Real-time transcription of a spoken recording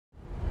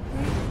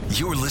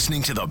You're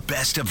listening to the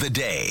best of the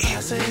day. I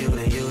say you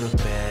the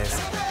best.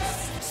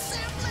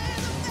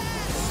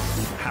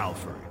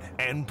 Halford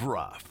and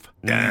Brough.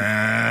 You're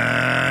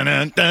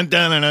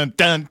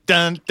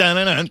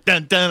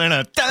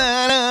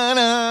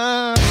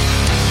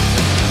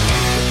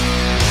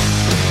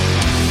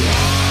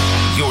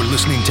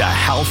listening to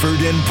Halford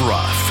and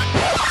Brough.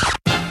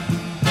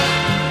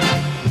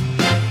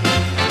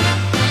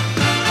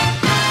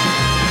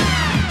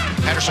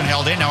 Henderson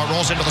held in. Now it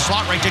rolls into the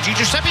slot right to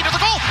Giuseppe to the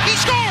goal. He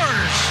scores!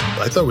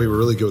 I thought we were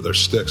really good with our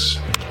sticks.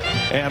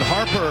 And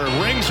Harper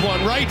rings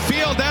one right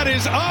field. That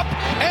is up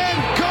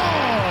and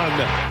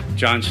gone.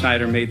 John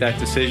Schneider made that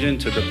decision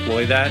to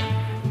deploy that,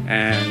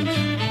 and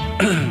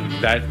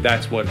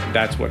that's what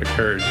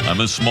occurred.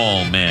 I'm a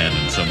small man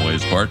in some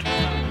ways, Bart.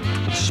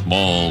 A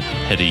small,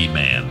 petty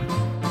man.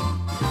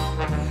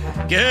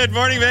 Good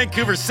morning,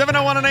 Vancouver.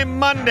 7:01 on a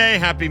Monday.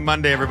 Happy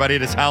Monday, everybody.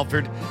 It is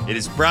Halford. It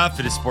is Brough.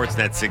 It is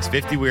Sportsnet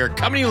 650. We are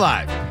coming to you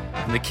live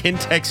from the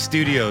Kintec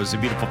Studios in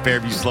beautiful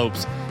Fairview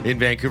Slopes in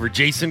Vancouver.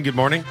 Jason, good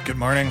morning. Good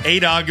morning.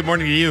 A-Dog, good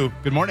morning to you.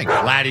 Good morning.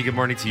 Laddie, good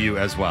morning to you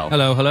as well.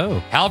 Hello, hello.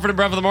 Halford and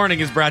Brough of the Morning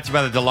is brought to you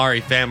by the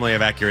Dilawri family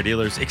of Acura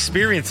dealers.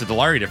 Experience the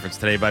Dilawri difference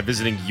today by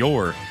visiting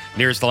your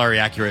nearest Dilawri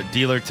Acura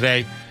dealer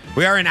today.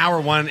 We are in hour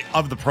one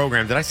of the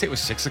program. Did I say it was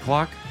 6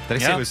 o'clock?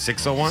 Did I say it was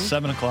 6:01?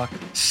 7 o'clock.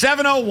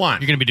 7:01.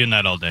 You're going to be doing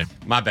that all day.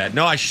 My bad.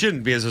 No, I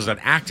shouldn't, because there's an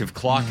active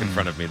clock in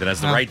front of me that has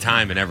the right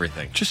time and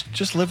everything.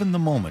 Just live in the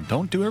moment.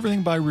 Don't do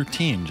everything by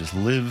routine. Just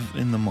live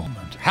in the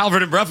moment.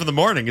 Halford and Brough of the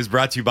Morning is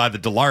brought to you by the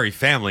Dilawri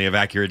family of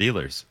Acura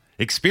dealers.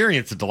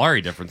 Experience the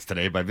Dilawri difference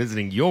today by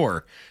visiting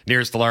your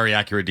nearest Dilawri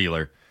Acura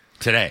dealer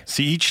today.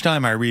 See, each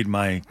time I read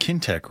my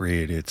Kintec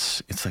read,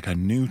 it's like a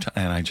new time,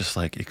 and I just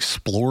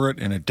explore it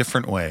in a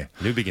different way.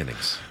 New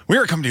beginnings. We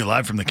are coming to you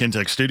live from the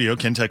Kintec studio,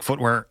 Kintec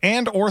Footwear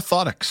and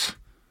Orthotics.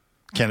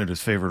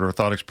 Canada's favorite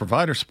orthotics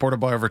provider,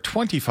 supported by over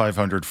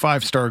 2,500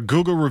 five-star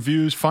Google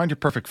reviews. Find your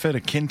perfect fit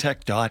at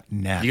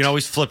kintec.net. You can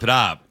always flip it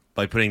up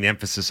by putting the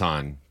emphasis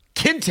on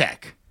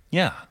Kintec.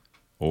 Yeah.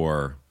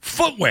 Or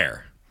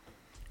footwear.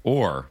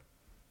 Or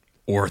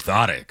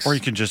orthotics. Or you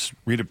can just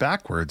read it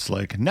backwards,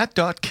 like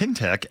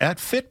net.kintec at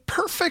fit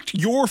perfect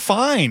your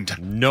find.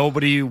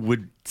 Nobody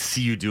would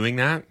see you doing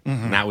that,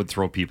 and that would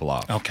throw people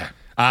off. Okay.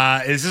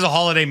 This is a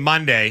holiday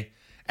Monday,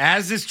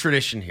 as is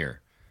tradition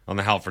here on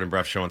the Halford and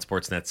Brough Show on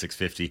Sportsnet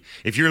 650.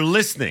 If you're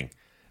listening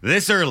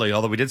this early,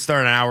 although we did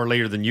start an hour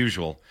later than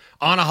usual,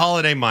 on a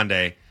holiday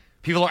Monday,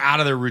 people are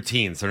out of their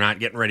routines. They're not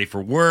getting ready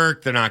for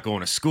work. They're not going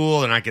to school.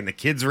 They're not getting the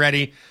kids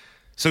ready.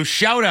 So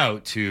shout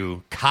out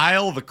to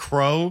Kyle the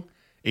Crow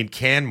in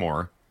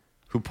Canmore,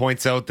 who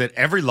points out that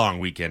every long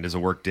weekend is a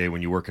work day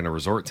when you work in a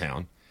resort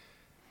town.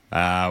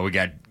 We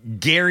got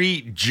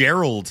Gary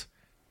Gerald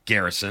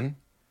Garrison.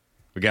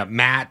 We got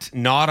Matt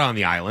not on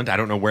the island. I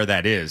don't know where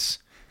that is.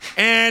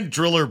 And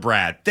Driller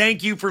Brad.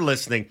 Thank you for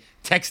listening.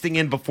 Texting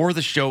in before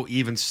the show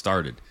even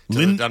started to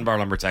the Dunbar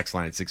Lumber text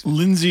line at 6.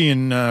 Lindsay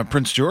in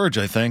Prince George,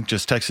 I think,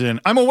 just texted in,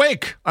 I'm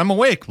awake.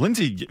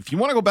 Lindsay, if you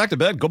want to go back to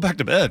bed, go back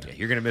to bed. Yeah,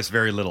 you're going to miss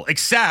very little.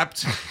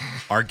 Except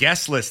our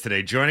guest list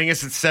today. Joining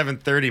us at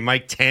 7:30,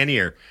 Mike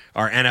Tanier,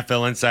 our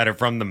NFL insider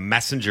from The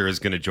Messenger, is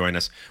going to join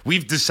us.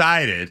 We've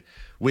decided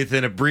with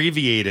an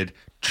abbreviated,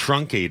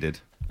 truncated,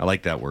 I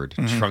like that word,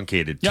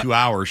 truncated,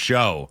 2-hour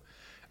show,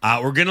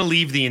 we're going to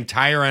leave the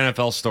entire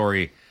NFL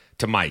story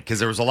to Mike, because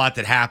there was a lot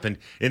that happened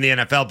in the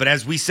NFL. But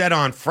as we said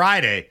on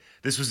Friday,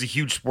 this was a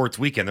huge sports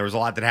weekend. There was a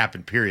lot that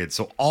happened, period.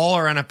 So all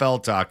our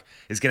NFL talk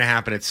is going to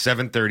happen at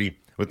 7:30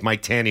 with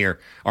Mike Tanier,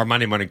 our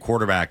Monday morning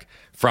quarterback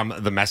from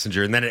The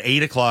Messenger. And then at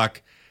 8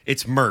 o'clock,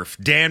 it's Murph.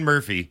 Dan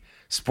Murphy,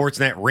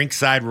 Sportsnet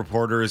Rinkside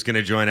reporter, is going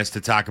to join us to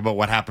talk about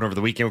what happened over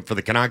the weekend for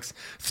the Canucks.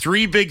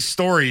 3 big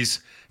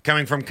stories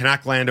coming from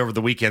Canuckland over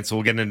the weekend, so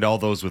we'll get into all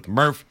those with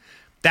Murph.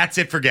 That's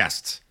it for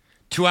guests.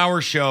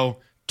 2-hour show,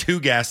 2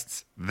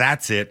 guests.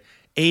 That's it.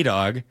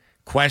 A-Dog,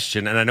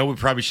 question, and I know we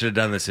probably should have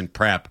done this in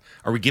prep.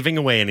 Are we giving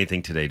away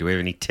anything today? Do we have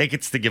any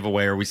tickets to give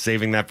away? Or are we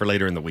saving that for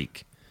later in the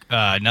week?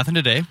 Nothing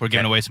today. We're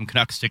giving away some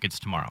Canucks tickets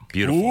tomorrow.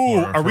 Beautiful.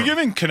 Ooh, are we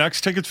giving Canucks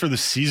tickets for the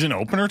season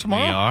opener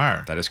tomorrow? We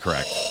are. That is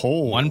correct.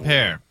 Oh. 1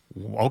 pair.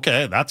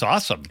 Okay, that's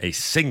awesome. A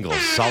single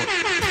solid.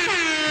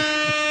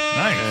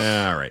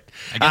 Nice. All right.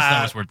 I guess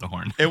that was worth the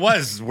horn. It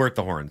was worth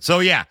the horn. So,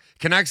 yeah,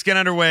 Canucks get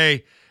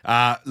underway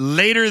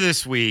later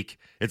this week.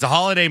 It's a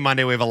holiday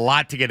Monday. We have a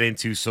lot to get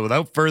into. So,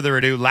 without further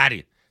ado,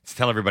 Laddie, let's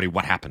tell everybody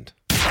what happened.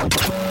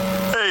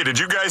 Hey, did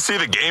you guys see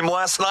the game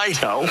last night?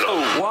 No. What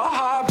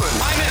happened?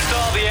 I missed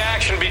all the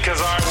action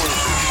because I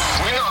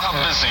was... We know how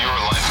busy your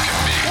life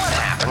can be. What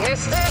happened?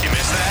 Missed that? You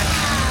missed that?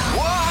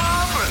 What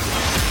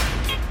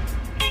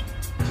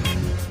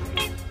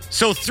happened?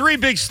 So 3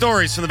 big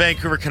stories from the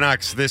Vancouver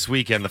Canucks this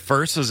weekend. The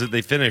first is that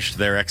they finished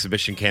their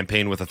exhibition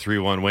campaign with a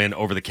 3-1 win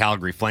over the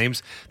Calgary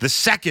Flames. The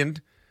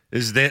second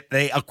is that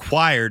they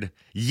acquired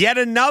yet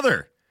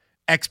another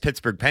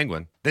ex-Pittsburgh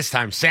Penguin, this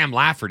time Sam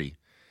Lafferty.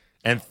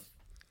 And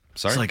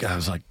sorry? I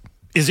was like,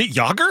 is it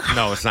Yager?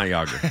 No, it's not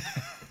Yager.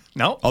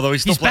 No. Although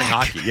he's still playing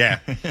back. hockey. Yeah.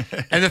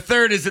 And the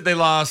third is that they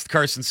lost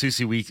Carson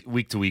Soucy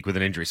week to week with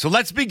an injury. So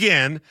let's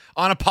begin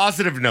on a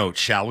positive note,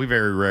 shall we?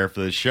 Very rare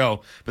for this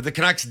show. But the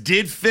Canucks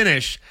did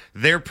finish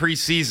their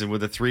preseason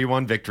with a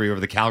 3-1 victory over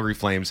the Calgary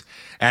Flames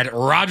at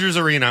Rogers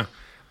Arena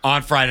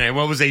on Friday night.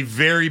 What was a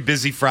very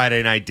busy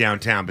Friday night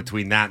downtown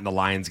between that and the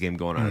Lions game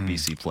going on at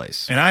BC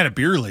Place. And I had a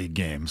beer league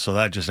game, so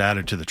that just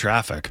added to the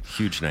traffic.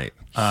 Huge night.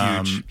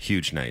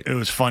 Huge night. It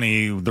was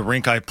funny. The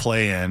rink I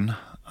play in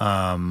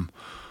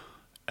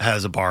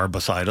has a bar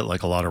beside it,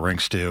 like a lot of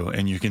rinks do,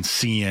 and you can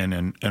see in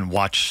and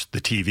watch the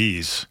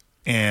TVs.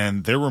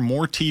 And there were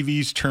more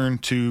TVs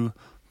turned to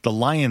the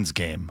Lions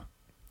game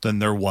than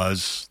there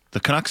was the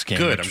Canucks game.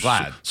 Good, I'm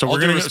glad. So all we're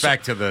due going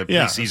respect to the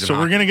preseason. So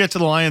we're going to get to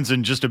the Lions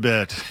in just a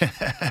bit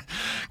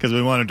because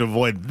we wanted to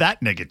avoid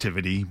that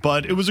negativity.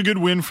 But it was a good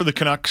win for the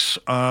Canucks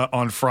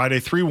on Friday,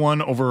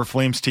 3-1 over a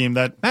Flames team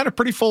that had a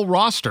pretty full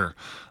roster.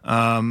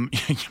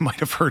 You might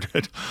have heard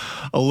it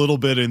a little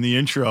bit in the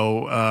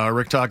intro.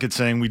 Rick Tocchet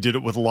saying we did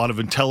it with a lot of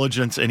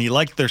intelligence, and he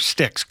liked their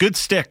sticks. Good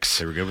sticks.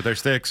 They were good with their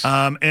sticks.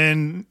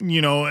 And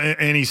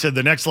he said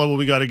the next level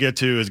we got to get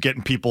to is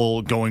getting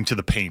people going to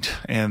the paint.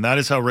 And that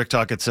is how Rick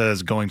Tocchet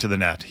says going to the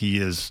net. He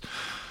is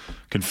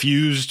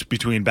confused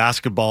between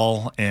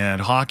basketball and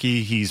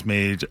hockey. He's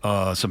made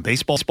some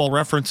baseball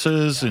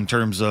references in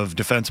terms of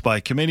defense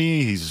by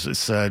committee. He's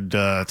said,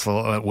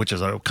 which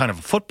is a kind of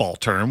a football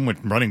term, with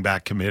running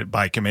back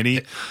by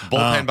committee.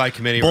 Bullpen by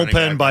committee.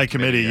 Bullpen by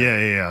committee.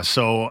 Yeah.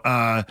 So,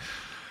 at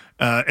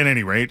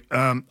any rate,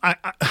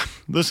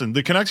 listen,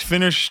 the Canucks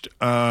finished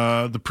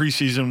the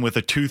preseason with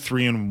a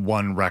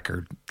 2-3-1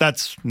 record.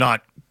 That's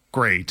not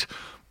great,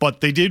 but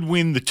they did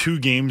win the 2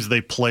 games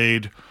they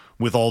played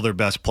with all their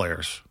best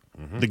players.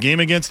 Mm-hmm. The game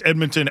against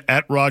Edmonton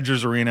at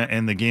Rogers Arena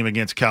and the game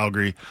against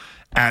Calgary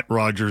at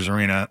Rogers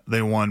Arena,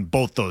 they won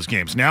both those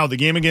games. Now, the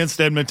game against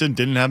Edmonton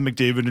didn't have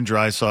McDavid and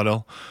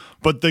Draisaitl,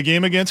 but the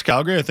game against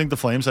Calgary, I think the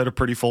Flames had a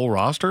pretty full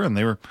roster, and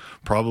they were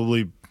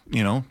probably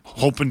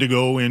hoping to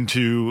go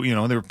into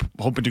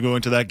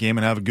that game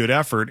and have a good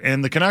effort.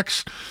 And the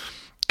Canucks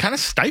kind of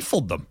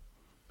stifled them.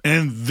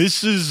 And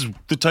this is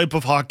the type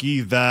of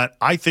hockey that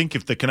I think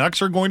if the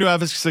Canucks are going to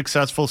have a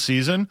successful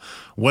season,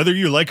 whether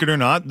you like it or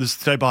not, this is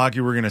the type of hockey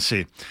we're going to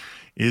see.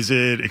 Is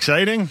it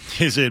exciting?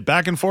 Is it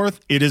back and forth?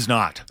 It is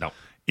not. No.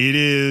 It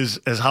is,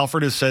 as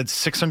Halford has said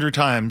 600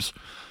 times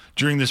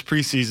during this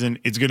preseason,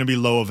 it's going to be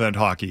low-event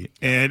hockey.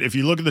 And if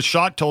you look at the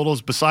shot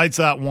totals, besides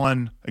that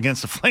one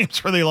against the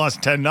Flames where they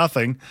lost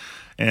 10-0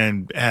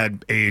 and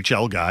had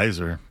AHL guys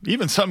or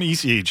even some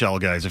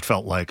ECHL guys, it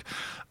felt like,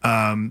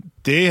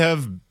 they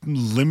have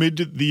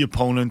limited the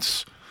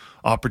opponent's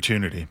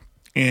opportunity.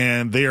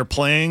 And they are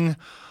playing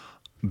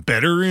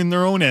better in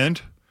their own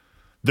end.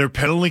 Their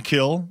penalty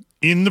kill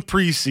in the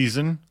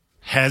preseason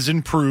has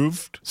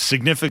improved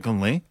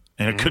significantly.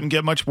 And it couldn't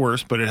get much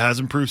worse, but it has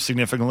improved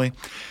significantly.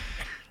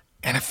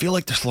 And I feel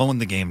like they're slowing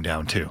the game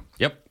down too.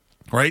 Yep.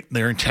 Right?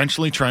 They're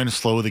intentionally trying to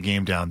slow the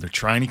game down. They're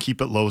trying to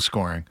keep it low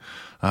scoring.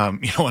 On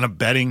a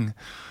betting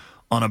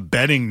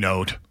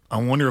note, I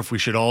wonder if we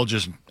should all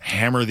just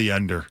hammer the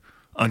under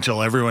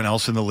until everyone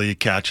else in the league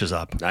catches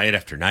up. Night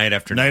after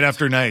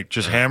night.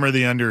 Just hammer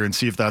the under and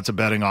see if that's a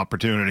betting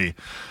opportunity.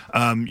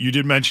 You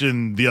did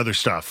mention the other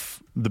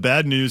stuff. The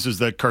bad news is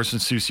that Carson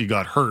Soucy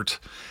got hurt,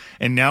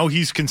 and now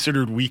he's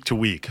considered week to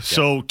week. Yep.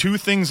 So 2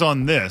 things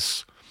on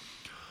this.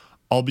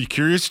 I'll be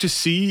curious to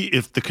see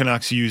if the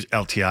Canucks use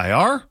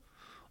LTIR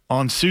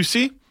on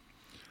Soucy.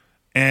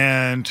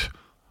 And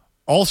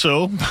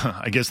also,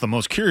 I guess the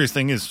most curious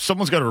thing is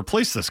someone's got to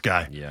replace this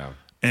guy. Yeah.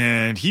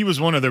 And he was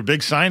one of their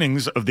big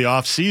signings of the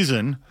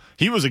offseason.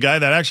 He was a guy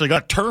that actually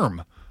got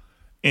term.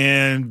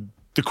 And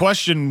the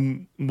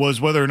question was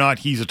whether or not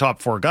he's a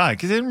top 4 guy,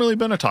 because he hadn't really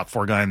been a top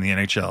 4 guy in the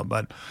NHL.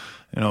 But,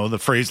 the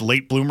phrase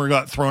late bloomer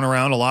got thrown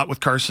around a lot with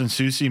Carson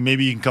Soucy.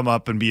 Maybe he can come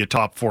up and be a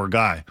top 4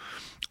 guy.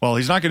 Well,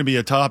 he's not going to be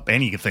a top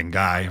anything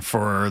guy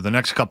for the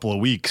next couple of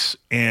weeks.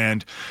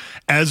 And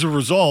as a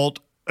result,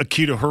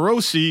 Akito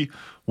Hirose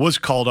was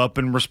called up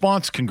in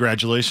response.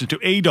 Congratulations to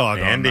A-Dog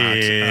on that.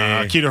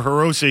 Akito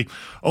Hirose.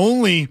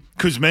 Only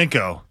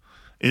Kuzmenko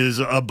is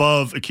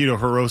above Akito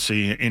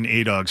Hirose in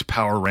A-Dog's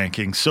power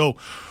ranking. So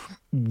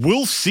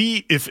we'll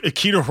see if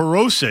Akito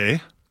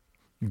Hirose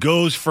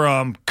goes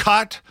from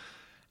cut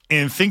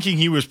and thinking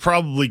he was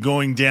probably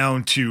going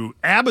down to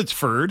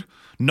Abbotsford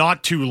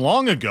not too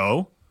long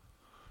ago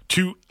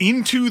to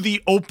into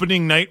the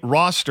opening night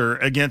roster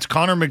against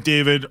Connor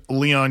McDavid,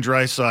 Leon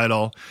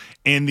Draisaitl,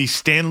 and the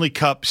Stanley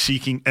Cup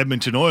seeking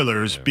Edmonton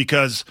Oilers,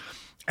 because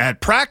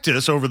at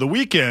practice over the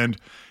weekend,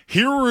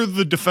 here were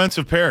the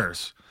defensive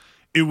pairs.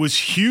 It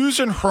was Hughes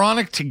and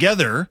Hronek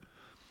together,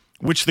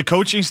 which the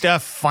coaching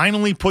staff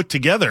finally put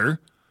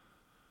together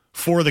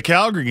for the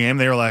Calgary game.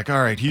 They were like,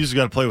 all right, Hughes has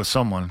got to play with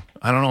someone.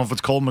 I don't know if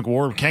it's Cole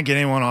McWard. We can't get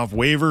anyone off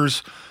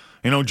waivers.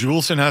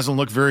 Juleson hasn't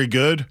looked very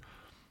good.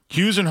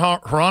 Hughes and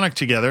Hronek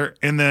together,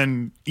 and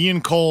then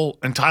Ian Cole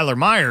and Tyler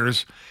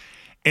Myers,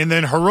 and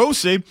then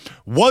Hirose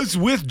was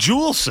with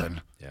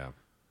Juleson. Yeah.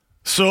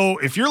 So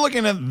if you're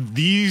looking at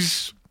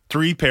these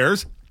 3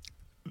 pairs,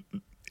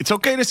 it's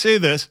okay to say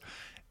this.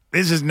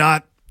 This is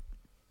not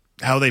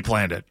how they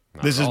planned it.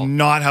 This is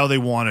not how they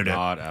wanted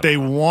it. They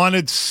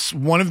wanted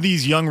one of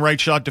these young right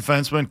shot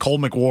defensemen, Cole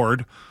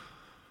McWard,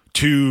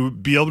 to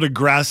be able to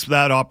grasp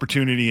that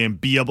opportunity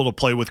and be able to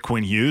play with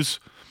Quinn Hughes.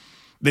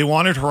 They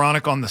wanted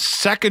Hronek on the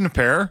second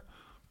pair,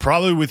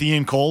 probably with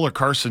Ian Cole or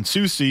Carson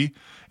Soucy,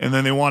 and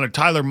then they wanted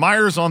Tyler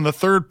Myers on the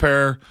third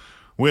pair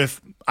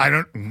with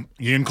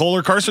Ian Cole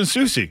or Carson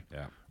Soucy.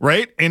 Yeah.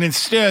 Right? And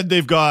instead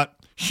they've got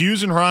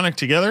Hughes and Hronek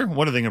together.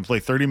 What are they going to play,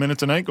 30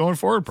 minutes a night going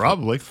forward?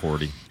 Probably.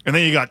 40. And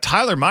then you got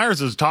Tyler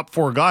Myers as a top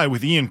four guy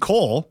with Ian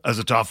Cole as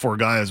a top four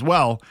guy as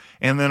well.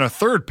 And then a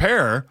third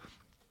pair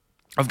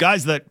of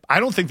guys that I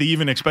don't think they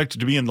even expected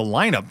to be in the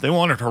lineup. They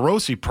wanted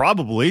Hirose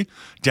probably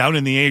down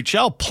in the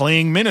AHL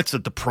playing minutes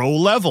at the pro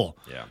level.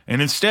 Yeah.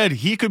 And instead,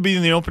 he could be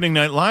in the opening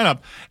night lineup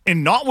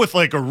and not with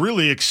like a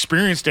really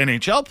experienced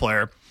NHL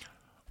player,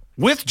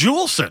 with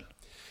Juleson.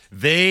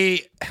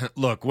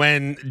 Look,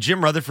 when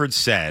Jim Rutherford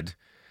said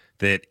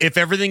that if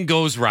everything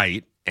goes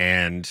right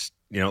and,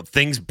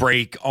 things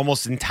break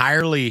almost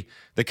entirely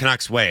the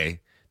Canucks' way,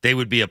 they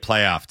would be a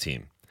playoff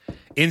team.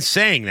 In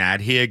saying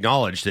that, he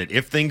acknowledged that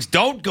if things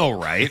don't go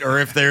right or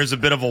if there's a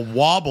bit of a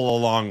wobble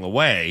along the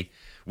way,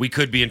 we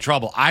could be in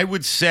trouble. I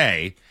would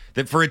say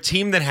that for a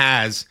team that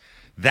has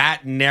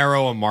that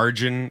narrow a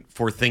margin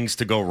for things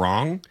to go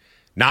wrong,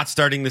 not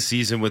starting the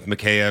season with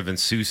Mikheyev and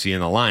Soucy in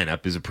the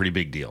lineup is a pretty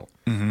big deal.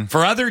 Mm-hmm.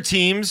 For other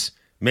teams,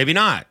 maybe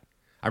not.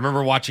 I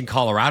remember watching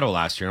Colorado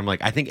last year. I'm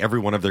like, I think every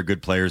one of their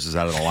good players is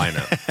out of the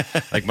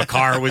lineup. Like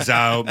Makar was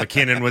out,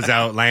 McKinnon was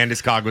out,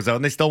 Landeskog was out,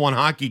 and they still won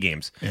hockey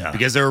games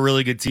because they're a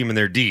really good team and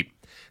they're deep.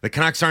 The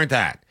Canucks aren't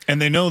that. And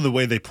they know the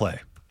way they play.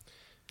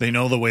 They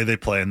know the way they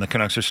play, and the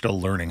Canucks are still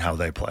learning how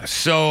they play.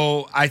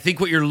 So I think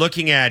what you're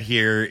looking at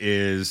here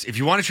is if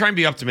you want to try and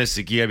be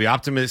optimistic, you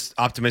got to be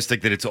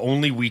optimistic that it's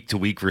only week to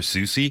week for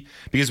Soucy.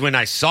 Because when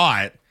I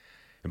saw it,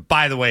 and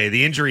by the way,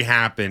 the injury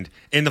happened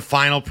in the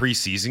final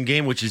preseason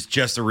game, which is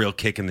just a real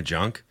kick in the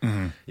junk.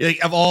 Mm-hmm.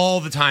 Like, of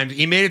all the times,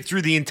 he made it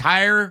through the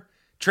entire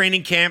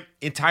training camp,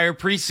 entire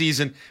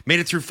preseason,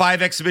 made it through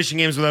 5 exhibition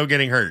games without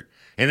getting hurt.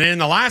 And then in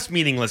the last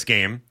meaningless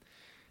game,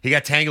 he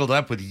got tangled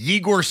up with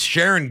Yegor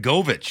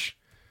Sharangovich.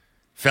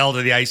 Fell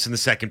to the ice in the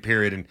second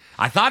period. And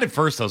I thought at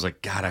first, I was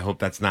like, God, I hope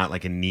that's not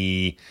like a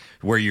knee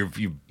where you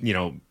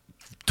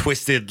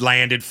twisted,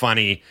 landed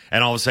funny,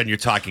 and all of a sudden you're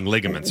talking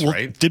ligaments,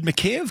 right? Did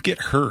Mikheyev get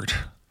hurt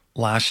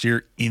last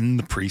year in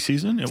the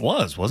preseason? It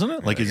was, wasn't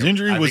it? Like his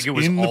injury was in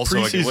the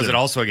preseason. Was it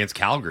also against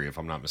Calgary, if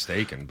I'm not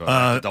mistaken? But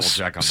I have to double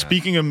check on that.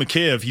 Speaking of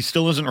Mikheyev, he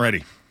still isn't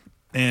ready.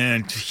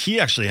 And he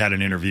actually had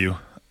an interview.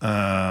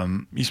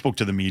 He spoke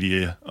to the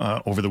media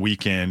over the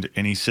weekend,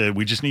 and he said,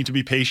 we just need to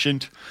be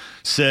patient.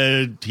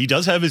 Said he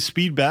does have his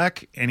speed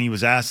back, and he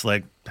was asked,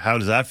 like, how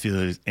does that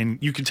feel? And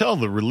you can tell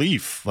the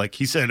relief. Like,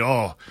 he said,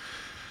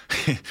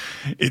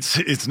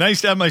 it's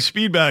nice to have my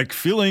speed back,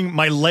 feeling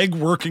my leg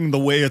working the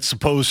way it's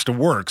supposed to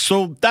work.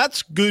 So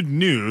that's good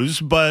news,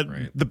 but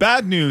the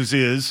bad news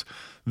is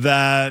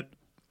that,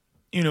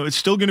 it's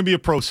still going to be a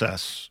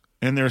process,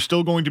 and there are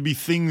still going to be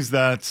things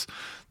that's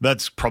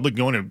probably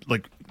going to,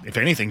 like, if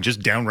anything,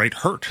 just downright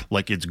hurt.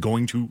 Like, it's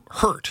going to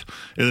hurt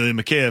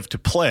Mikheyev to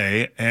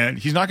play, and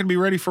he's not going to be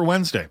ready for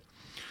Wednesday.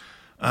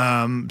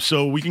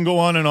 So we can go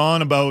on and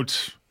on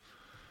about,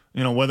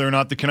 whether or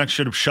not the Canucks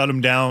should have shut him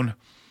down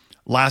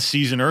last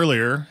season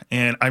earlier.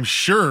 And I'm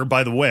sure,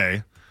 by the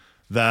way,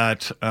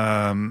 that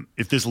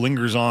if this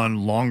lingers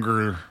on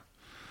longer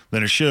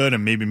than it should,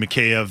 and maybe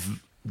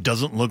Mikheyev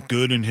doesn't look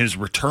good in his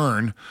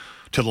return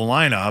to the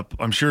lineup,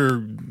 I'm sure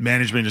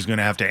management is going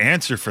to have to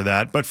answer for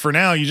that. But for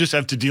now, you just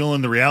have to deal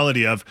in the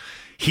reality of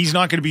he's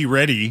not going to be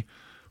ready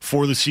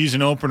for the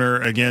season opener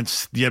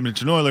against the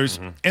Edmonton Oilers,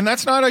 and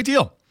that's not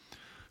ideal.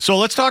 So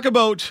let's talk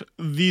about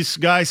this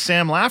guy,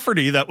 Sam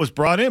Lafferty, that was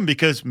brought in,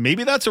 because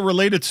maybe that's a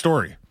related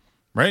story,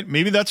 right?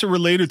 Maybe that's a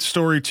related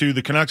story to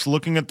the Canucks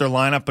looking at their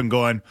lineup and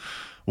going,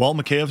 well,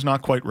 Mikheyev's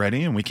not quite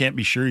ready, and we can't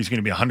be sure he's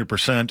going to be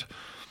 100%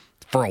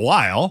 for a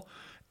while.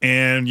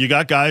 And you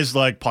got guys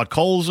like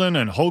Podkolzin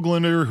and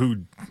Höglander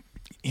who,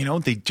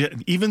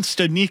 even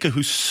Studnicka,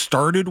 who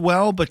started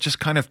well but just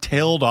kind of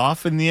tailed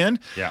off in the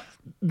end. Yeah.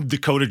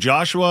 Dakota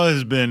Joshua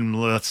has been,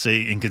 let's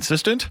say,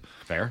 inconsistent.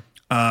 Fair.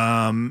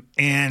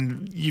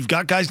 And you've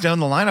got guys down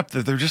the lineup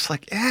that they're just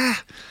like,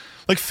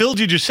 Like Phil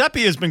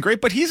DiGiuseppe has been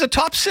great, but he's a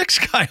top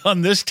 6 guy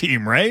on this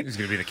team, right? He's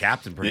going to be the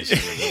captain pretty soon.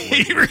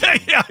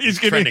 Yeah, he's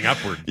trending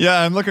upward.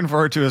 Yeah, I'm looking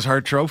forward to his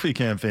Hart Trophy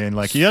campaign.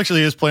 Like, he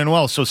actually is playing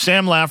well. So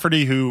Sam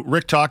Lafferty, who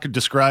Rick Tocchet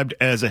described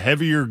as a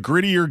heavier,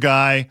 grittier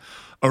guy,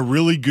 a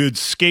really good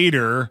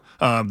skater.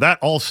 That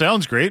all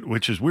sounds great,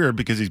 which is weird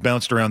because he's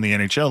bounced around the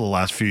NHL the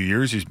last few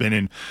years. He's been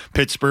in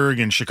Pittsburgh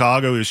and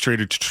Chicago. He was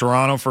traded to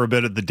Toronto for a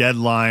bit at the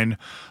deadline.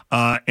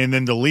 And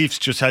then the Leafs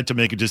just had to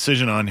make a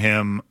decision on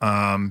him.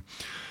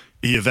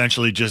 he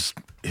eventually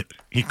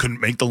he couldn't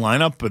make the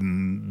lineup,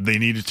 and they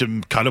needed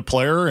to cut a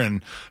player,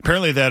 and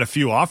apparently they had a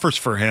few offers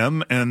for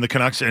him, and the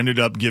Canucks ended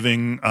up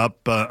giving up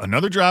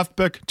another draft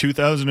pick,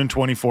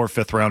 2024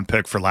 fifth-round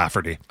pick for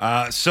Lafferty.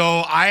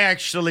 So I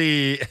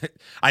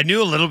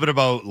knew a little bit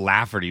about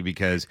Lafferty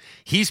because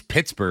he's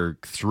Pittsburgh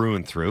through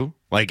and through.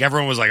 Like,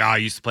 everyone was like,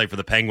 he used to play for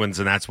the Penguins,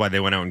 and that's why they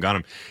went out and got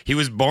him. He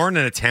was born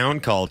in a town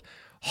called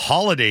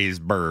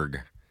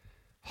Hollidaysburg.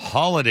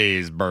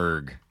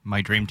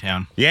 My dream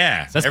town.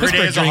 Yeah. That's every day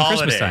Pittsburgh is a during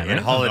holiday Christmas time, right?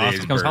 in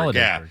Hollidaysburg. Becomes Hollidaysburg.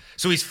 Yeah.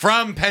 So he's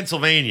from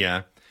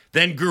Pennsylvania,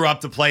 then grew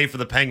up to play for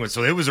the Penguins.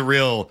 So it was a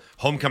real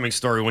homecoming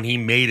story when he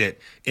made it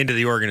into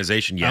the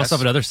organization. Yes. I also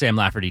have another Sam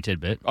Lafferty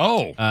tidbit.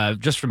 Oh.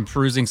 Just from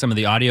perusing some of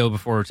the audio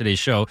before today's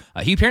show,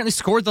 he apparently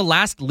scored the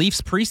last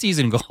Leafs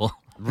preseason goal.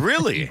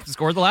 Really? He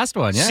scored the last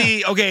one, yeah.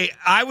 See, okay,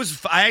 I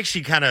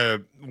actually kind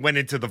of went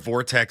into the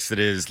vortex that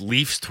is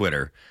Leafs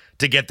Twitter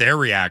to get their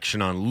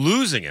reaction on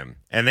losing him.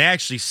 And they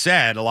actually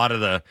said, a lot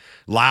of the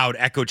loud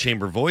echo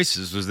chamber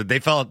voices, was that they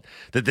felt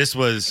that this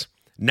was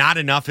not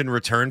enough in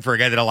return for a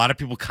guy that a lot of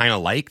people kind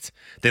of liked.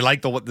 They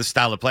liked the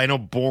style of play. I know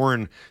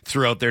Bourne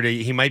threw out there,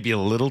 he might be a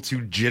little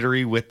too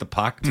jittery with the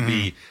puck to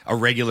be a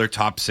regular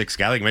top six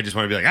guy. Like, he might just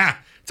want to be like,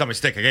 it's on my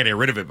stick. I got to get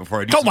rid of it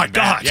before I do something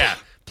bad. Yeah.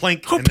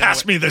 Plink. Who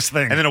passed me this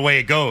thing? And then away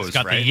it goes. It's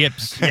got right? the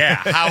yips. Yeah.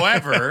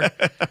 However,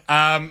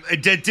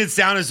 it did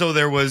sound as though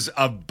there was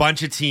a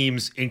bunch of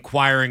teams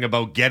inquiring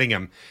about getting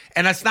him.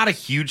 And that's not a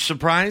huge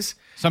surprise.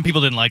 Some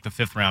people didn't like the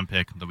fifth-round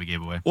pick that we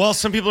gave away. Well,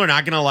 some people are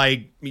not going to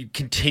like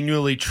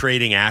continually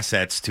trading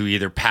assets to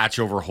either patch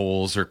over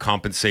holes or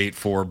compensate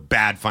for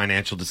bad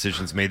financial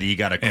decisions made that you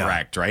got to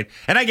correct, right?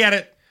 And I get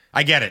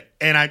it.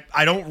 And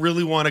I don't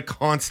really want to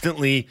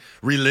constantly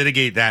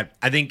relitigate that.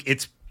 I think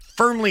it's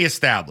firmly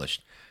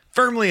established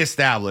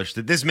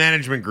that this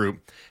management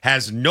group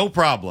has no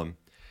problem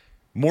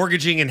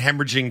mortgaging and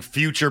hemorrhaging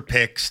future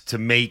picks to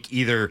make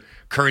either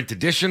current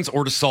additions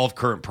or to solve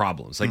current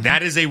problems. Like,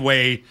 that is a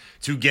way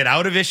to get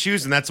out of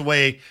issues, and that's a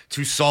way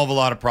to solve a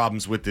lot of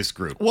problems with this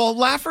group. Well,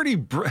 Lafferty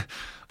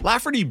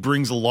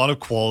brings a lot of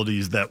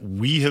qualities that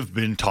we have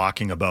been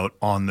talking about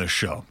on this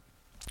show.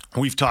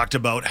 We've talked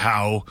about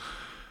how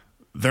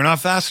they're not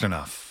fast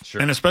enough,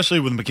 and especially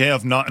with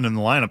Mikheyev not in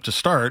the lineup to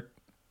start,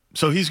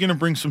 so he's going to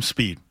bring some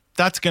speed.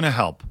 That's going to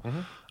help.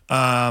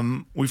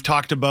 We've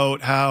talked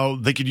about how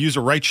they could use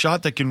a right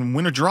shot that can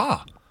win a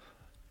draw.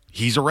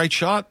 He's a right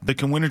shot that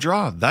can win a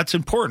draw. That's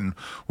important.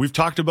 We've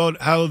talked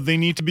about how they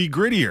need to be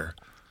grittier.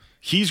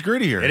 He's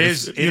grittier. It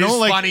is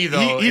funny,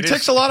 though. He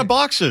ticks a lot of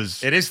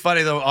boxes. It is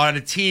funny, though, on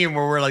a team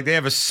where we're like, they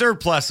have a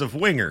surplus of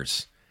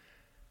wingers.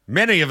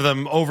 Many of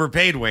them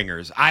overpaid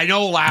wingers. I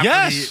know Lafferty.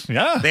 Yes,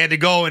 yeah. They had to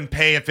go and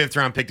pay a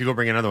fifth-round pick to go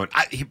bring another one.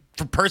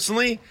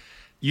 Personally,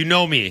 you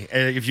know me.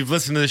 If you've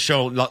listened to this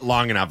show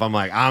long enough, I'm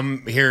like,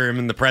 I'm here. I'm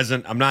in the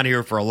present. I'm not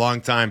here for a long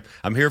time.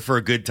 I'm here for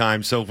a good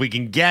time. So if we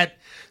can get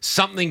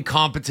something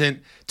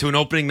competent to an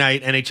opening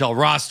night NHL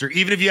roster,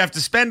 even if you have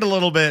to spend a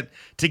little bit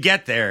to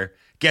get there.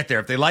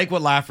 If they like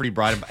what Lafferty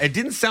brought him. It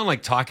didn't sound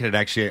like talking it,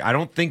 actually. I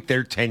don't think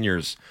their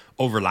tenures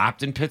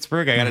overlapped in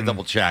Pittsburgh. I got to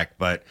double check.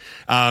 But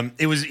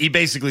he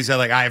basically said,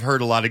 like, I've heard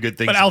a lot of good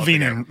things. But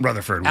Alvin and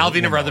Rutherford.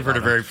 Alvin and Rutherford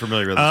are very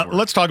familiar with this.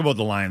 Let's talk about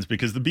the Lions,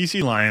 because the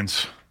BC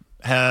Lions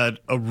had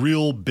a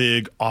real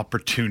big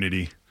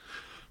opportunity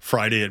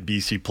Friday at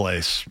BC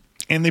Place,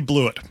 and they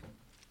blew it.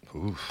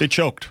 Oof. They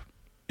choked.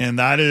 And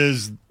that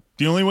is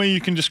the only way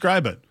you can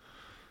describe it.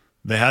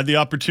 They had the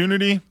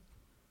opportunity.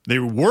 They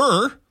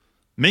were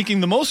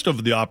making the most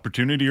of the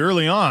opportunity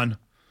early on,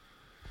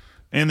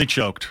 and they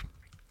choked.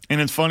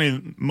 And it's funny,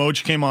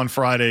 Moj came on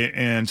Friday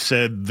and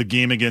said the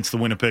game against the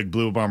Winnipeg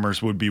Blue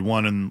Bombers would be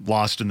won and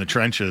lost in the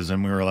trenches,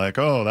 and we were like,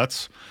 oh,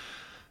 that's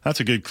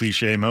a good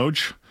cliche,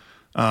 Moj.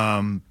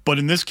 But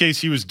in this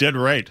case, he was dead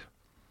right,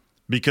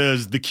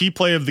 because the key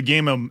play of the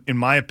game, in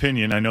my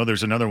opinion, I know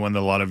there's another one that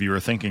a lot of you are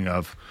thinking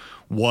of,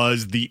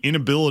 was the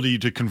inability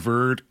to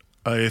convert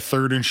a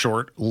third and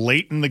short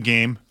late in the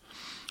game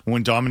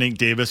when Dominique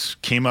Davis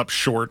came up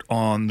short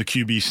on the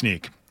QB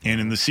sneak. And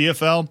in the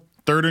CFL,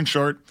 third and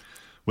short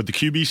with the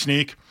QB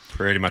sneak,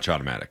 pretty much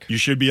automatic. You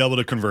should be able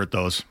to convert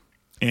those.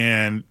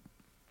 And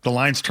the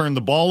Lions turned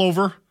the ball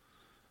over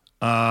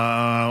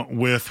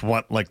with,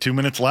 2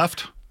 minutes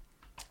left?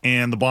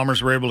 And the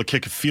Bombers were able to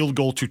kick a field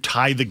goal to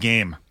tie the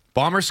game.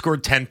 Bombers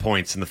scored 10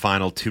 points in the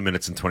final 2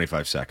 minutes and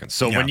 25 seconds.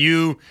 So when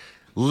you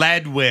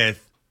led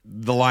with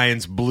the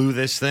Lions blew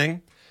this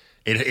thing,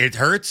 it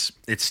hurts.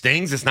 It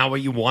stings. It's not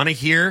what you want to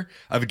hear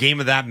of a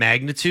game of that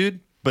magnitude,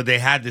 but they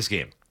had this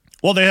game.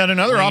 Well, they had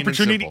another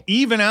opportunity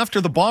even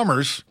after the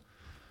Bombers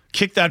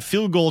kicked that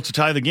field goal to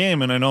tie the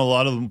game, and I know a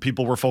lot of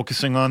people were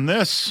focusing on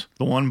this,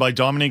 the one by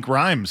Dominique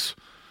Rhymes.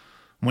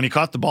 When he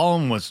caught the ball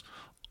and was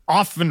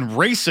off and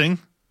racing,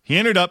 he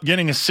ended up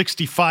getting a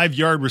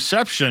 65-yard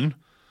reception,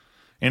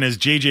 and as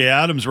J.J.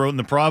 Adams wrote in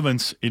the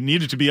Province, it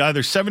needed to be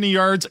either 70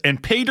 yards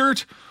and pay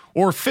dirt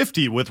or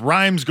 50, with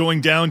Rhymes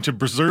going down to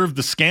preserve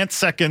the scant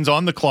seconds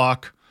on the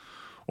clock,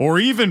 or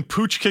even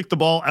Pooch kicked the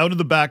ball out of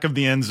the back of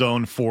the end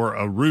zone for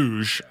a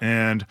rouge.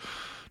 And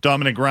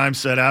Dominic Grimes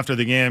said after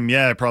the game,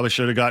 yeah, I probably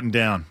should have gotten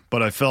down,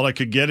 but I felt I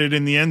could get it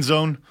in the end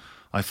zone.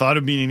 I thought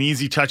it'd be an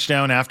easy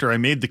touchdown after I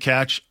made the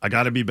catch. I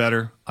got to be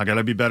better. I got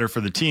to be better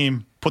for the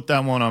team. Put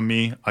that one on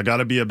me. I got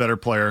to be a better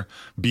player,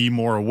 be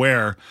more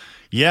aware.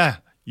 Yeah,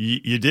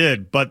 you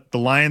did, but the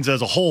Lions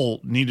as a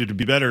whole needed to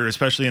be better,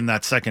 especially in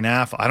that second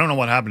half. I don't know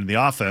what happened to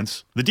the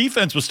offense. The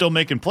defense was still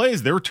making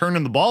plays. They were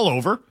turning the ball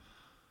over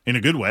in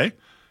a good way,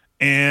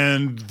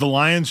 and the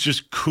Lions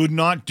just could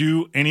not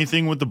do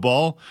anything with the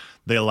ball.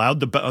 They allowed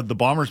the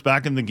Bombers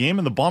back in the game,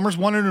 and the Bombers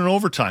won it in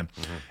overtime.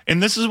 Mm-hmm.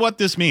 And this is what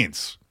this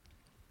means.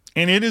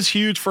 And it is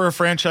huge for a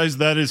franchise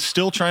that is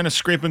still trying to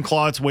scrape and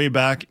claw its way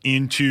back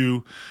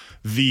into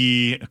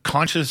the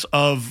conscious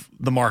of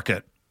the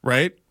market,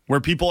 right? Where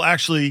people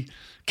actually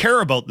care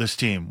about this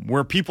team,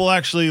 where people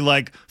actually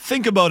like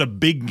think about a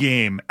big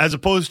game as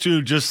opposed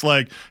to just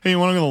like, hey, you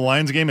want to go to the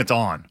Lions game? It's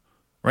on,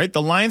 right?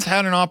 The Lions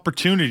had an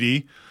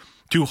opportunity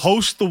to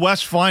host the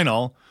West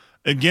Final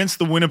against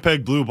the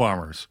Winnipeg Blue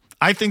Bombers.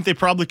 I think they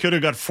probably could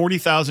have got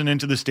 40,000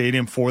 into the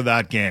stadium for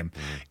that game.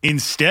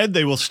 Instead,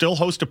 they will still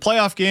host a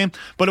playoff game,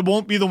 but it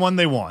won't be the one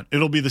they want.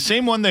 It'll be the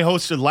same one they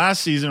hosted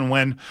last season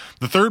when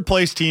the third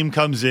place team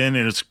comes in,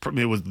 and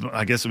it was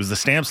the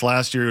Stamps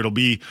last year. It'll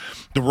be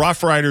the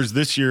Rough Riders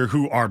this year,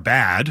 who are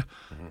bad.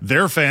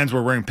 Their fans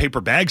were wearing paper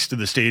bags to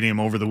the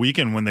stadium over the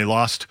weekend when they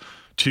lost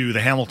to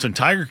the Hamilton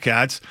Tiger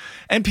Cats,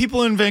 and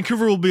people in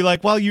Vancouver will be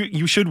like, well,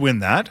 you should win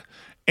that.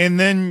 And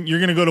then you're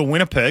going to go to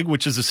Winnipeg,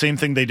 which is the same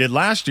thing they did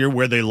last year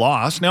where they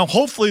lost. Now,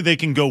 hopefully they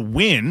can go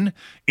win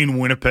in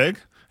Winnipeg.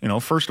 You know,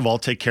 first of all,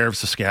 take care of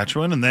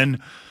Saskatchewan and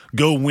then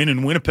go win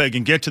in Winnipeg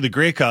and get to the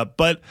Grey Cup.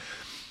 But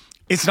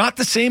it's not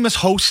the same as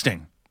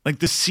hosting. Like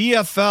the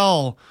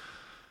CFL,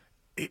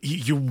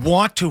 you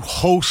want to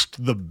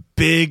host the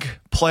big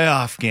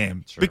playoff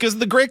game because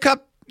the Grey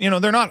Cup,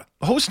 they're not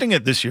hosting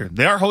it this year.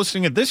 They are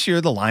hosting it this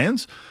year, the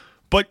Lions.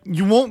 But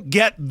you won't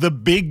get the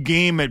big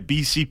game at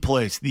BC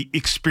Place, the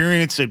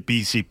experience at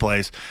BC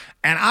Place.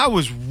 And I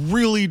was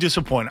really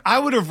disappointed. I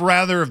would have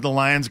rather if the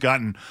Lions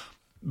gotten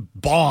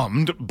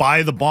bombed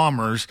by the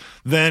Bombers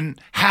than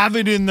have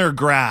it in their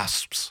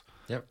grasps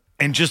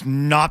and just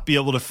not be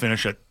able to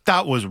finish it.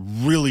 That was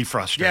really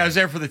frustrating. Yeah, I was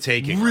there for the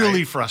taking.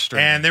 Really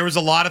frustrating. And there was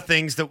a lot of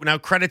things that, now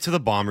credit to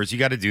the Bombers. You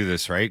got to do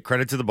this, right?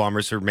 Credit to the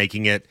Bombers for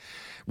making it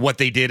what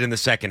they did in the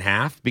second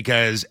half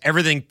because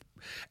everything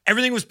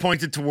was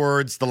pointed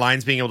towards the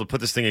Lions being able to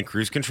put this thing in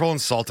cruise control and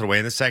salt it away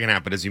in the second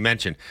half. But as you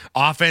mentioned,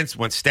 offense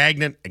went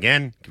stagnant.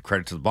 Again, give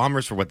credit to the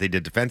Bombers for what they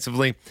did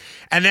defensively.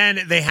 And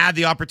then they had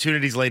the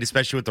opportunities late,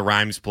 especially with the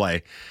Rhymes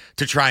play,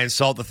 to try and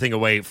salt the thing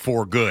away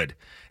for good.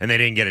 And they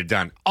didn't get it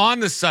done. On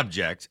the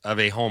subject of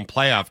a home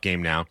playoff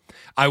game now,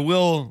 I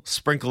will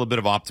sprinkle a bit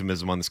of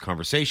optimism on this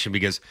conversation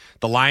because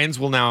the Lions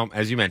will now,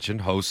 as you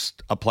mentioned,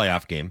 host a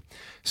playoff game.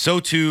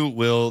 So too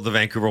will the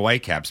Vancouver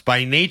Whitecaps.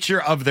 By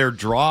nature of their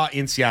draw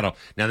in Seattle.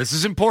 Now, this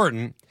is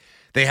important.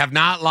 They have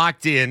not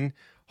locked in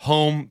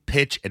home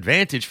pitch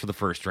advantage for the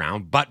first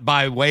round, but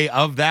by way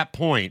of that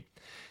point,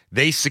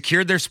 they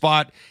secured their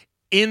spot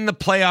in the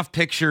playoff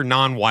picture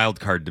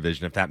non-wildcard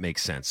division, if that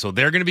makes sense. So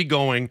they're going to be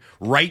going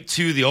right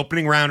to the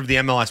opening round of the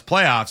MLS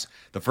playoffs.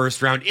 The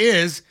first round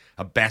is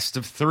a best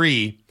of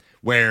three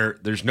where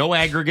there's no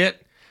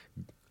aggregate.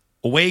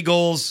 Away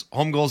goals,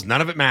 home goals,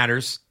 none of it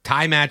matters.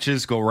 Tie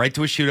matches go right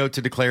to a shootout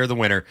to declare the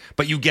winner,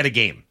 but you get a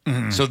game.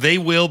 Mm-hmm. So they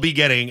will be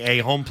getting a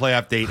home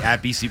playoff date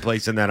at BC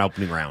Place in that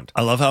opening round.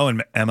 I love how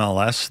in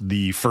MLS,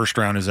 the first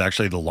round is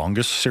actually the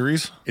longest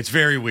series. It's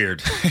very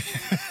weird.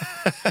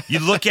 You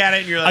look at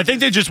it and you're like... I think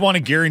they just want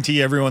to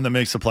guarantee everyone that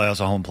makes the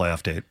playoffs a home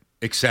playoff date.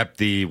 Except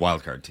the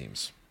wildcard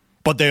teams.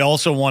 But they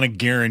also want to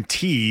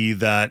guarantee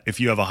that if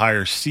you have a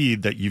higher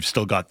seed, that you've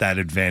still got that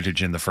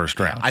advantage in the first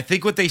round. I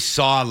think what they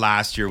saw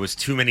last year was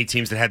too many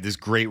teams that had this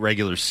great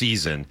regular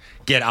season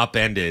get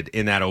upended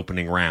in that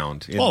opening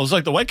round. Well, it was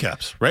like the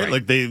Whitecaps, right?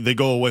 Like they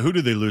go away. Who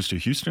did they lose to?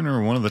 Houston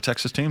or one of the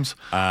Texas teams?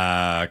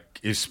 It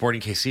was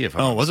Sporting KC. If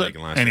I'm was it?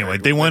 Anyway, year.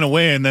 They went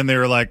away, and then they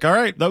were like, "All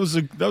right, that was a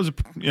and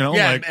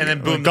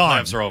then boom, the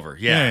playoffs are over."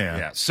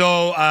 Yeah.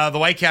 So the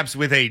Whitecaps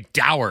with a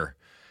dour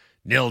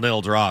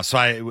 0-0 draw. So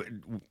I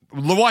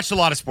watched a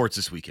lot of sports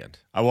this weekend.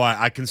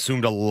 I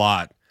consumed a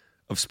lot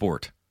of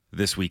sport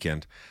this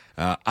weekend.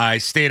 I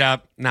stayed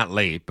up, not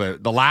late,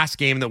 but the last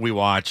game that we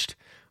watched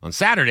on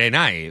Saturday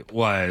night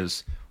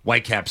was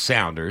Whitecaps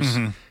Sounders.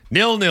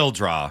 0-0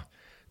 draw.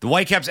 The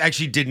Whitecaps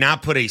actually did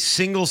not put a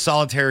single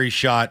solitary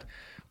shot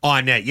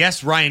on net.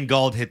 Yes, Ryan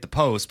Gauld hit the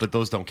post, but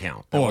those don't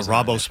count. A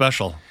Robbo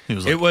special.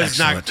 It was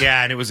not,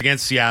 and it was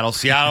against Seattle.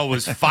 Seattle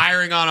was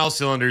firing on all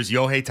cylinders.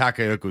 Yohei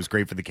Takayuka was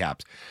great for the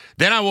Caps.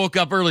 Then I woke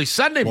up early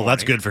Sunday morning. Well,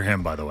 that's good for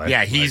him, by the way.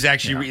 Yeah, he's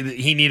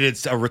he needed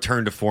a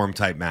return to form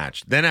type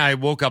match. Then I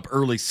woke up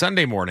early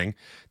Sunday morning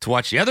to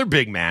watch the other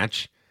big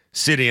match,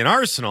 City and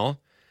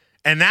Arsenal,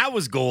 and that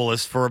was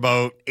goalless for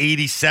about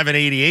 87,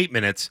 88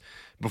 minutes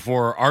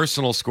before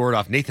Arsenal scored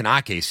off Nathan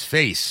Ake's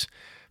face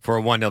for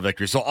a 1-0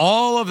 victory. So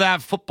all of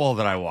that football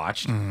that I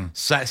watched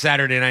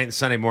Saturday night and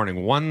Sunday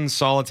morning, one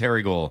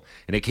solitary goal,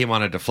 and it came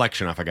on a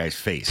deflection off a guy's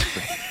face.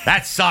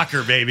 That's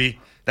soccer, baby.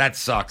 That's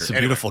soccer. It's a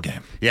beautiful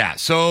game. Yeah,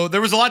 so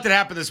there was a lot that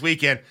happened this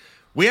weekend.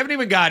 We haven't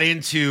even got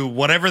into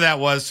whatever that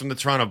was from the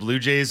Toronto Blue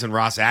Jays and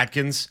Ross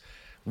Atkins.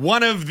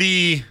 One of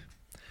the,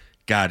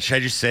 God, should I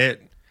just say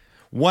it?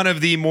 One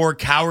of the more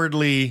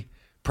cowardly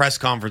press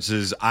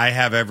conferences I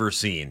have ever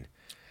seen.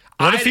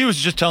 What if he was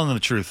just telling them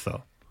the truth,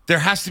 though? There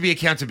has to be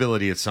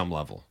accountability at some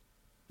level.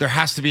 There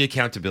has to be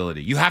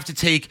accountability. You have to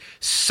take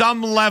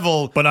some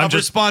level of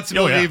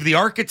responsibility of the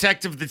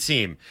architect of the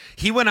team.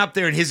 He went up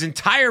there and his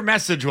entire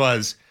message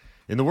was,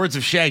 in the words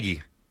of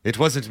Shaggy, it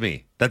wasn't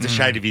me. That's a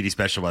Shai Davidi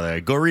special, by the way.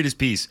 Go read his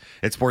piece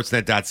at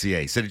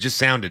sportsnet.ca. He said it just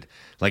sounded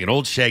like an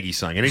old Shaggy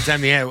song.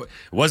 Anytime it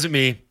wasn't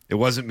me, it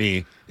wasn't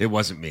me, it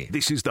wasn't me.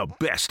 This is the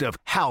best of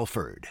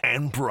Halford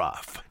and Brough.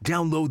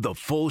 Download the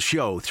full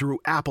show through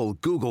Apple,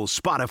 Google,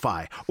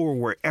 Spotify, or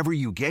wherever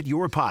you get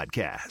your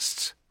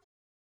podcasts.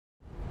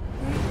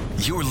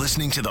 You're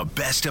listening to the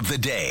best of the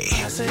day.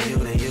 I say you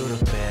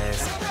the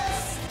best.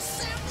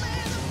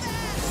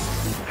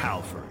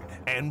 Halford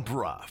and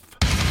Brough.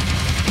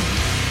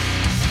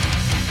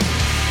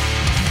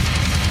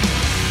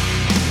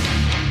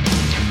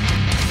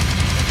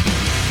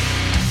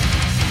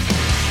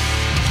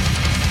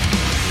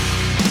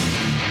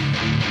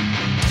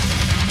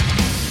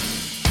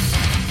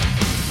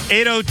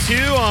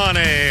 .802 on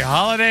a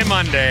holiday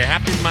Monday.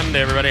 Happy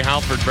Monday, everybody.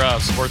 Halford, Brough,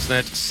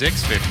 Sportsnet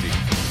 650.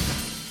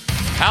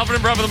 Halford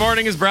and Brough in the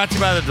Morning is brought to you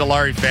by the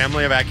Dilawri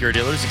family of Acura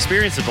dealers.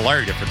 Experience the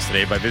Dilawri difference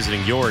today by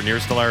visiting your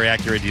nearest Dilawri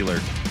Acura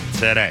dealer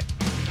today.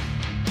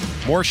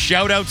 More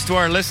shout-outs to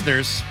our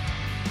listeners.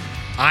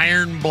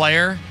 Iron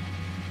Blair,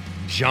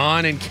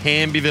 John in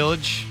Canby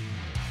Village,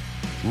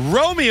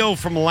 Romeo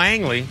from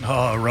Langley.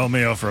 Oh,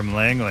 Romeo from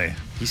Langley.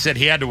 He said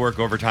he had to work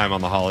overtime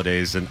on the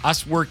holidays, and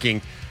us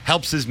working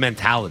helps his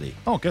mentality.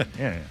 Oh, good.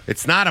 Yeah.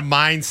 It's not a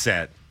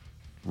mindset,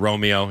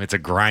 Romeo. It's a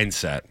grind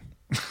set.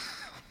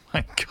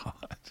 My God.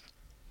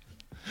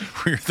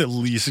 We're the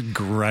least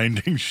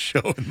grinding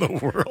show in the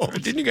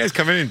world. Didn't you guys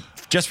come in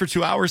just for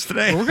 2 hours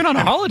today? We're working on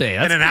a holiday.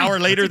 And an hour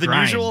later than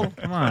usual?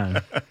 Come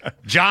on.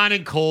 John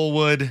in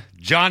Colwood.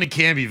 John in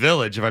Canby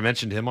Village. Have I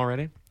mentioned him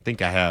already? I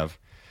think I have.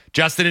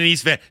 Justin in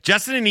East Van.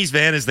 Justin in East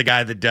Van is the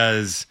guy that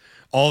does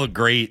all the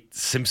great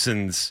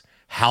Simpsons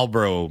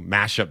Halbro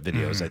mashup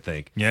videos, I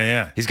think.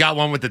 Yeah. He's got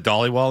one with the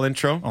Dollywall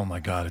intro. Oh, my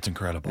God. It's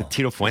incredible. With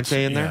Tito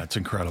Fuente in there. Yeah, it's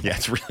incredible. Yeah,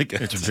 it's really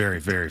good. It's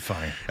very, very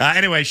funny.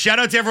 Anyway, shout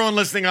out to everyone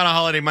listening on a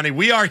holiday Monday.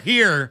 We are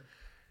here,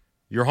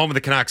 your home of the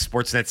Canucks,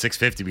 Sportsnet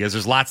 650, because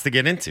there's lots to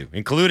get into,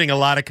 including a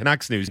lot of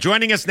Canucks news.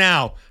 Joining us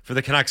now for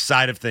the Canucks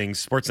side of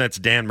things, Sportsnet's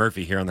Dan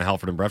Murphy here on the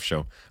Halford and Brough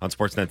Show on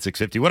Sportsnet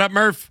 650. What up,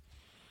 Murph?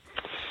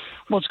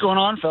 What's going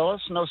on,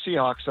 fellas? No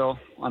Seahawks, though,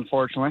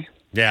 unfortunately.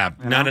 Yeah,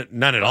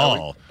 none at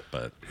all.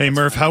 But hey,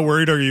 Murph, how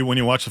worried are you when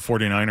you watch the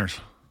 49ers?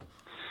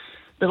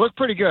 They look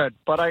pretty good,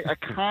 but I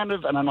kind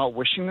of, and I'm not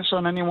wishing this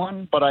on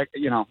anyone, but I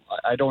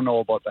don't know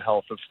about the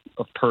health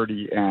of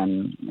Purdy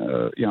and,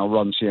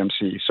 Run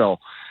CMC. So,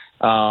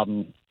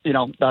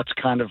 that's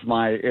kind of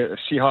my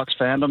Seahawks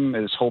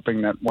fandom is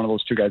hoping that one of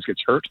those two guys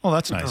gets hurt. Oh,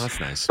 that's nice. Oh, that's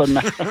nice.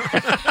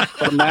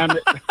 But man,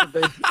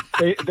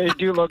 they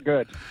do look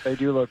good. They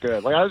do look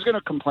good. Like I was going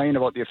to complain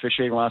about the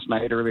officiating last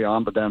night early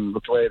on, but then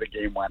the way the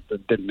game went,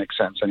 it didn't make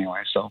sense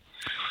anyway. So,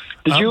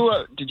 did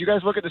you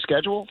guys look at the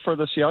schedule for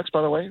the Seahawks?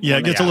 By the way, yeah,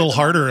 it gets a little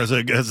harder as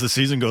the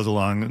season goes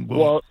along.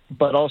 Well,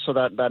 but also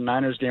that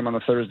Niners game on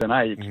the Thursday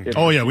night.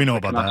 Oh yeah, we know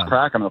about that.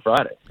 Crack on the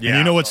Friday. Yeah, and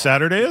you know what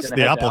Saturday is?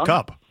 The Apple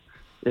Cup.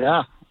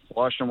 Yeah.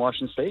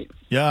 Washington State.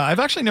 Yeah, I've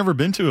actually never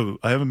been to.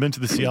 I haven't been to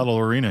the Seattle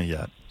Arena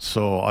yet,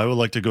 so I would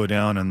like to go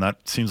down, and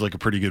that seems like a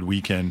pretty good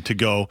weekend to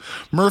go.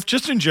 Murph,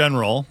 just in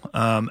general,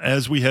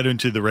 as we head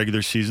into the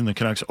regular season, the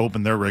Canucks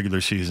open their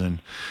regular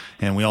season,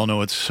 and we all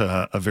know it's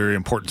a very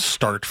important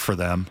start for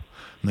them.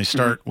 And they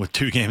start with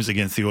 2 games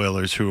against the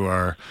Oilers, who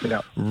are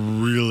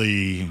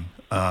really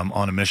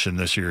on a mission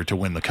this year to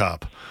win the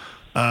Cup.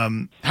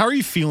 How are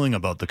you feeling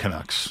about the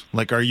Canucks?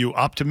 Like, are you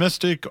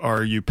optimistic?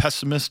 Are you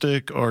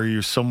pessimistic? Or are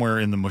you somewhere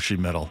in the mushy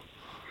middle?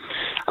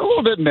 A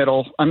little bit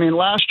middle. I mean,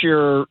 last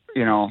year,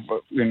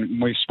 when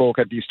we spoke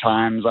at these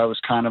times, I was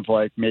kind of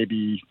like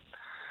maybe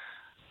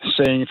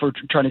saying if we're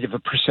trying to give a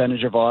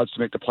percentage of odds to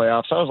make the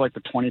playoffs, I was like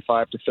the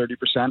 25 to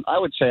 30%. I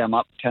would say I'm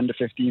up 10 to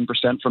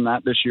 15% from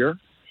that this year.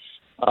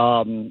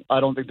 I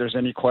don't think there's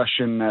any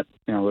question that,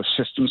 the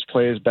systems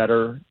play is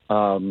better.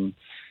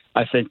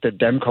 I think that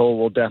Demko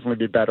will definitely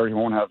be better. He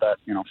won't have that,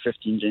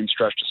 15-game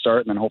stretch to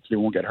start, and then hopefully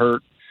he won't get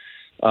hurt.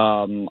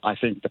 I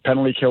think the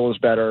penalty kill is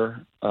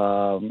better.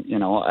 I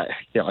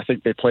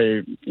think they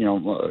play,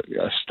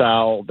 a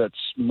style that's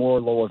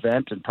more low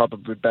event and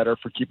probably better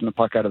for keeping the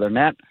puck out of their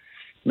net.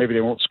 Maybe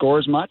they won't score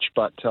as much,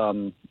 but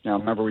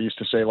remember we used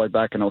to say like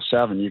back in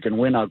 2007, you can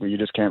win ugly, you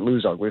just can't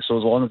lose ugly. So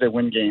as long as they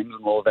win games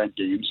and low event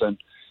games, and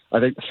I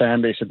think the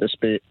fan base at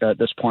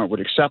this point would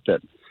accept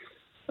it.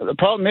 The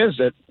problem is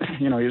that,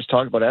 you just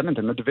talk about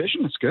Edmonton. The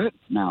division is good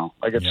now.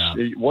 Like it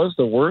was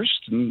the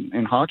worst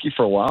in hockey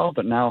for a while,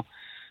 but now,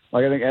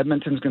 like I think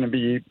Edmonton's going to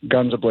be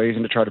guns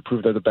a-blazing to try to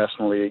prove they're the best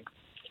in the league.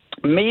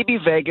 Maybe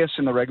Vegas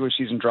in the regular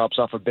season drops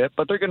off a bit,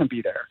 but they're going to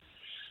be there.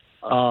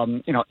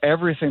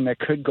 Everything that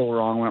could go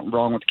wrong went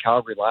wrong with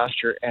Calgary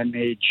last year, and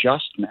they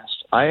just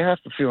missed. I have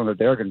the feeling that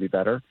they're going to be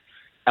better.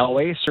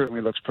 LA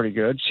certainly looks pretty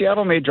good.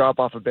 Seattle may drop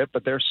off a bit,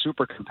 but they're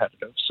super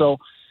competitive. So,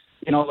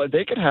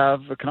 the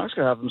Canucks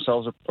could have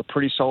themselves a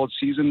pretty solid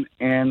season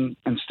and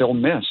still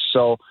miss.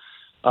 So,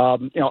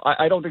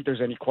 I don't think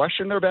there's any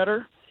question they're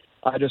better.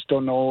 I just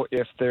don't know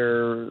if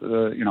they're,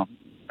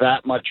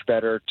 that much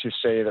better to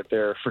say that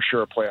they're for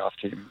sure a playoff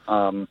team.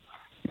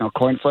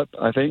 Coin flip,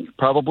 I think,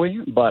 probably,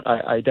 but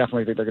I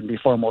definitely think they're going to be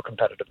far more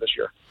competitive this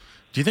year.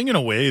 Do you think in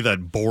a way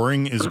that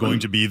boring is going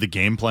to be the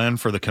game plan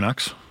for the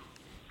Canucks?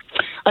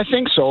 I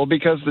think so,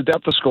 because the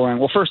depth of scoring,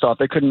 well, first off,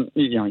 they couldn't,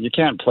 you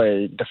can't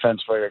play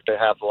defensively like they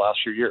have the last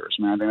few years,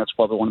 man. I think that's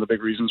probably one of the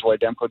big reasons why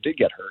Demko did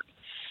get hurt.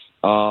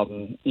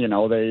 Under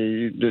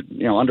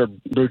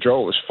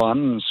Brough, it was fun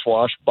and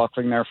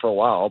swashbuckling there for a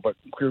while, but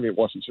clearly it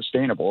wasn't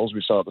sustainable, as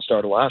we saw at the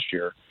start of last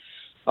year.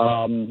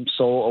 So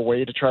a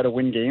way to try to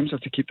win games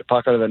is to keep the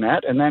puck out of the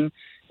net. And then,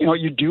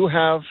 you do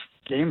have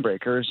game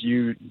breakers.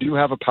 You do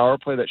have a power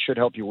play that should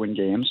help you win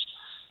games.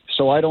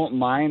 So I don't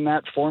mind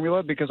that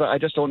formula, because I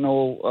just don't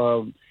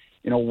know,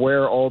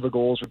 where all the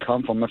goals would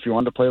come from if you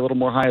wanted to play a little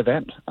more high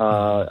event.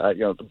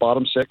 The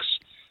bottom six,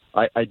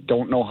 I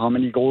don't know how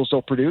many goals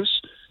they'll produce.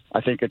 I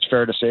think it's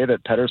fair to say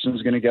that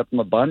Pettersson's going to get them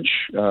a bunch.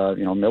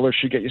 Miller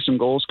should get you some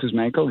goals.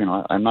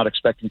 Kuzmenko, I'm not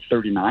expecting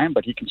 39,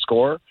 but he can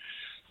score.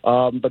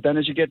 But then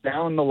as you get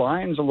down the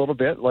lines a little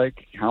bit,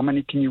 like how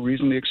many can you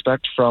reasonably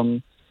expect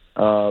from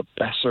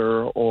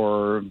Besser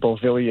or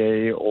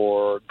Beauvillier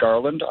or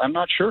Garland? I'm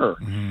not sure.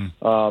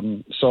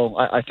 So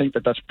I think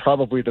that that's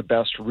probably the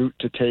best route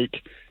to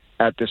take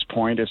at this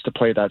point, is to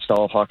play that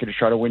style of hockey to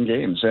try to win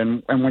games.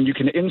 And when you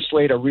can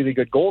insulate a really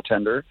good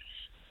goaltender,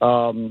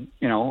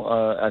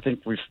 I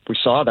think we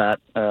saw that,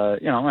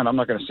 and I'm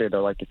not going to say they're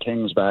like the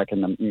Kings back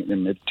in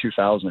mid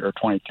 2000 or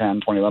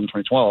 2010, 2011,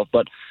 2012,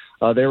 but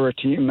they were a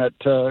team that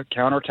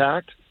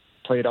counterattacked,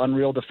 played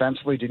unreal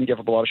defensively, didn't give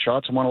up a lot of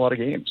shots, and won a lot of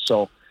games.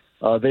 So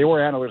they were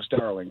analytics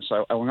darlings.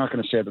 So I'm not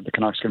going to say that the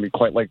Canucks are going to be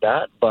quite like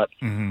that, but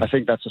I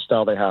think that's the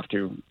style they have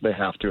to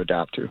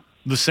adapt to.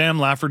 The Sam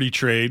Lafferty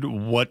trade,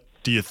 what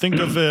do you think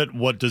of it?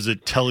 What does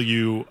it tell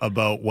you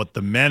about what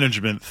the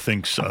management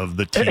thinks of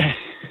the team?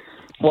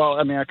 Well,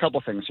 a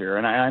couple things here,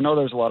 and I know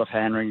there's a lot of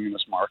hand-wringing in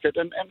this market,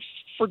 and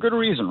for good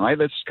reason, right?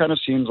 This kind of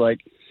seems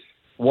like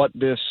what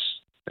this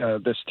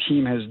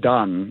team has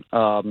done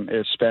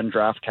is spend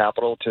draft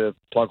capital to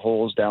plug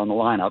holes down the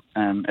lineup,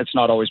 and it's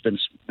not always been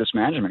this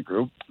management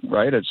group,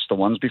 right? It's the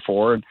ones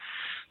before,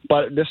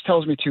 but this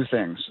tells me two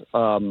things.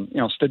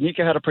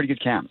 Studnicka had a pretty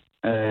good camp,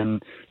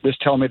 and this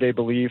tells me they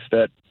believe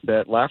that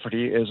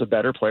Lafferty is a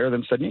better player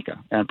than Studnicka,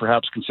 and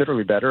perhaps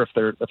considerably better if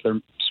they're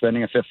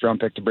spending a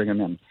fifth-round pick to bring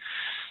him in.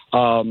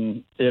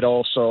 It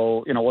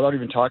also, without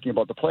even talking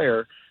about the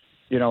player,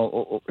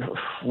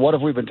 what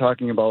have we been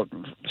talking about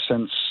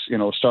since,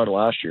 the start of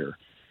last year?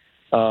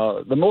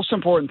 The most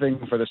important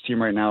thing for this team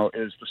right now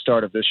is the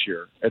start of this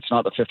year. It's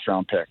not the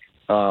fifth-round pick.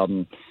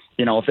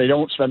 If they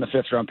don't spend the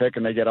fifth-round pick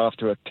and they get off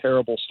to a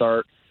terrible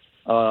start,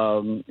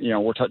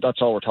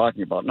 that's all we're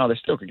talking about. No, they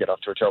still could get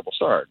off to a terrible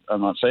start. I'm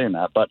not saying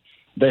that, but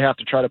they have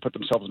to try to put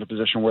themselves in a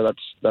position where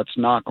that's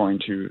not going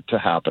to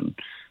happen.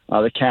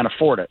 They can't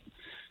afford it.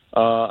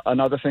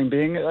 Another thing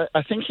being,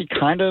 I think he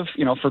kind of,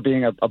 for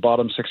being a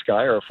bottom six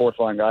guy or a fourth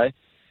line guy,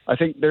 I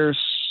think there's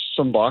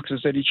some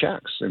boxes that he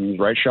checks. He's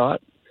right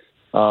shot.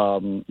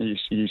 He's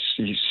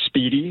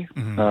speedy.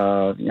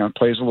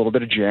 Plays a little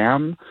bit of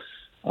jam.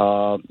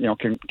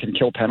 Can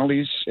kill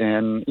penalties,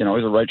 and he's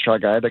a right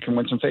shot guy that can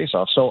win some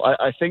faceoffs. So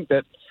I think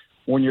that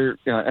when you're,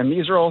 and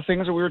these are all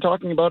things that we were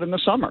talking about in the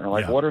summer.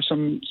 What are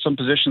some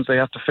positions they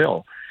have to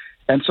fill?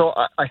 And so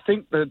I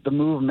think that the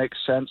move makes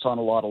sense on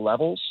a lot of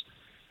levels.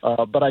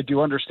 But I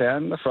do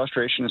understand the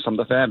frustration of some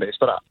of the fan base.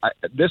 But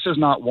this is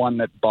not one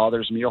that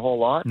bothers me a whole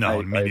lot.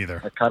 No, me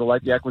neither. I kind of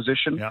like the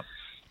acquisition. Yep.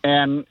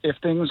 And if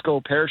things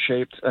go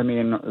pear-shaped,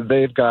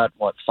 they've got,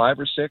 5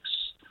 or 6,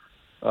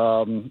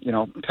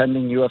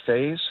 pending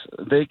UFAs.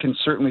 They can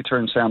certainly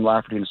turn Sam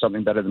Lafferty into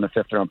something better than the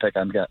fifth-round pick,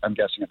 I'm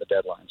guessing, at the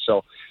deadline.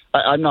 So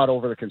I'm not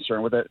overly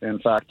concerned with it. In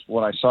fact,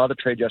 when I saw the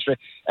trade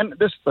yesterday, and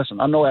listen,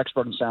 I'm no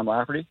expert in Sam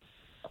Lafferty.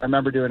 I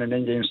remember doing an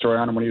in-game story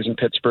on him when he was in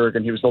Pittsburgh,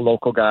 and he was the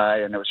local guy,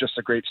 and it was just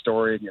a great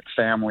story, and he had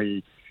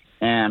family.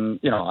 And,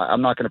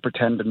 I'm not going to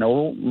pretend to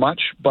know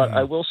much, but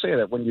I will say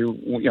that when I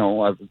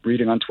was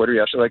reading on Twitter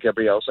yesterday, like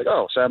everybody else,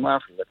 oh, Sam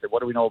Lafferty,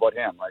 what do we know about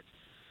him?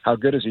 How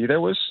good is he?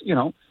 There was,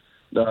 some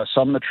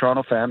of the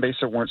Toronto fan base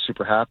that weren't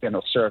super happy. I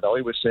know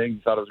Saravelli was saying he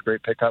thought it was a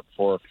great pickup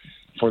for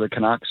the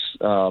Canucks.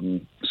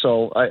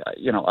 So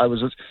I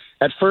was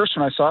at first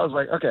when I saw it, I was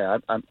like, okay,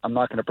 I'm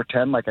not going to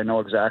pretend like I know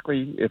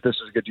exactly if this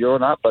is a good deal or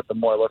not. But the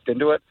more I looked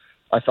into it,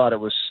 I thought it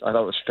was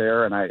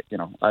fair, and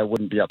I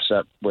wouldn't be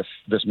upset with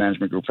this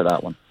management group for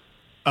that one.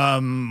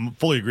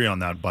 Fully agree on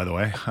that, by the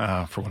way,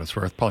 for what it's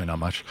worth. Probably not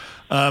much.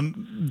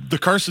 The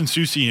Carson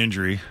Soucy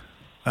injury.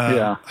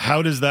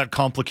 How does that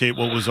complicate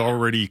what was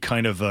already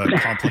kind of a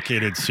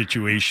complicated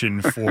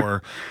situation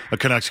for a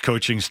Canucks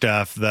coaching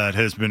staff that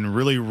has been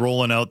really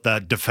rolling out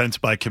that defense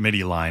by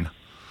committee line?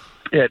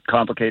 it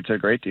complicates it a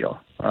great deal.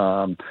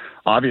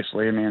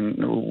 Obviously, I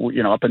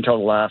mean, up until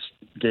the last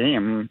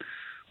game,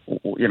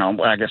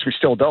 I guess we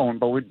still don't,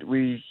 but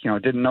we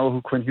didn't know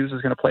who Quinn Hughes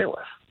was going to play with.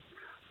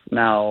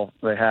 Now,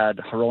 they had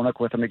Hronek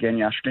with him again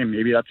yesterday.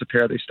 Maybe that's a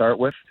pair they start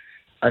with.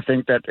 I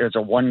think that it's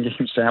a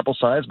one-game sample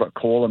size, but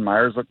Cole and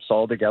Myers looked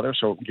solid together,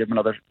 so give them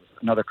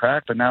another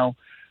crack. But now,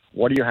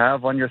 what do you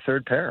have on your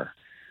third pair?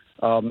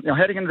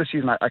 Heading into the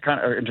season,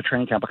 into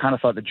training camp, I kind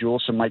of thought that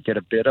Juleson might get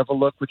a bit of a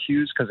look with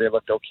Hughes because they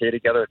looked okay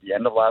together at the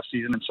end of last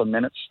season in some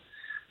minutes.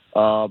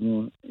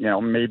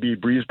 Maybe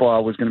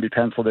Brough was going to be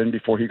penciled in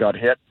before he got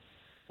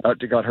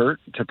hurt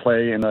to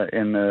play in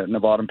the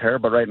bottom pair.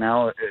 But right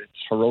now, it's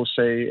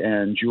Hirose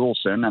and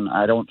Juleson, and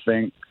I don't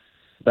think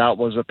that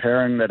was a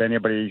pairing that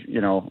anybody,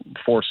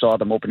 foresaw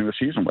them opening the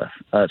season with.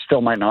 It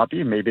still might not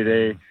be. Maybe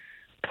they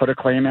put a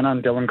claim in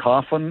on Dylan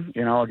Coughlin.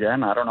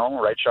 Again, I don't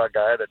know, right shot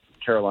guy that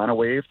Carolina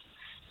waived.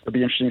 It'll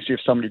be interesting to see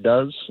if somebody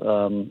does.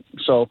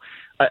 So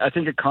I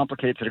think it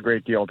complicates it a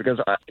great deal because,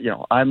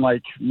 I'm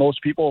like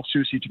most people,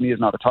 Soucy to me is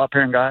not a top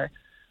pairing guy,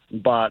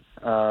 but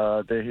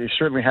he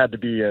certainly had to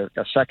be a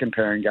second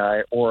pairing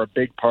guy or a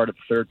big part of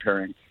the third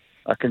pairing,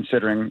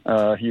 considering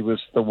he was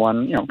the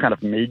one, kind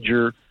of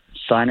major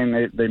signing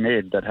they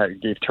made that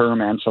gave term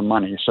and some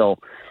money. So,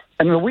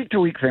 and the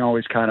week-to-week thing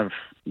always kind of,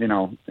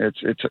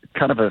 it's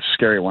kind of a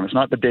scary one. It's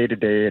not the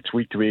day-to-day, it's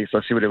week-to-week. So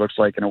let's see what it looks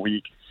like in a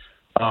week.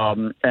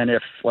 And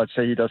if, let's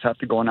say, he does have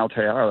to go on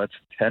LTIR, that's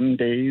 10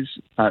 days,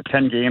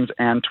 10 games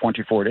and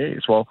 24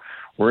 days. Well,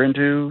 we're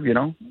into,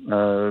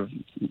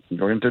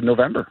 going into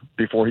November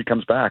before he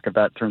comes back, if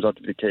that turns out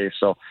to be the case.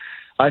 So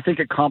I think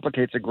it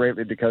complicates it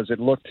greatly because it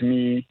looked to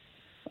me,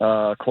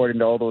 according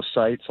to all those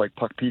sites like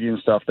Puckpedia and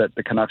stuff, that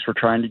the Canucks were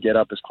trying to get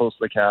up as close to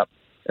the cap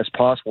as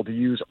possible to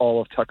use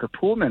all of Tucker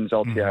Poolman's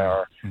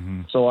LTIR.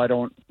 Mm-hmm. So I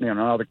don't,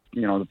 now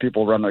the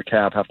people run the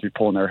cap have to be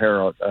pulling their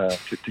hair out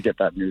to get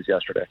that news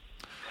yesterday.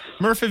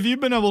 Murph, have you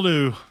been able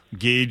to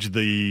gauge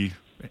the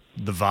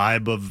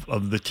vibe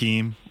of the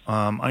team?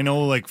 I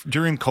know, like,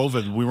 during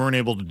COVID, we weren't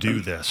able to do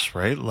this,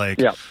 right?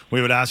 Like,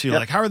 we would ask you,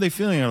 like, how are they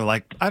feeling? And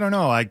like, I don't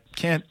know. I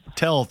can't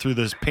tell through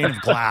this pane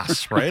of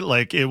glass, right?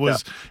 Like, it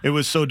was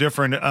so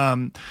different.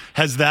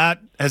 Has that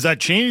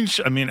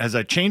changed? I mean, has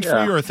that changed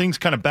for you? Or are things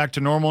kind of back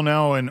to normal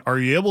now? And are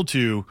you able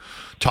to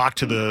talk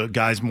to the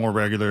guys more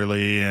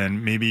regularly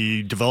and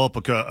maybe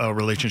develop a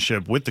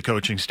relationship with the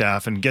coaching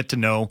staff and get to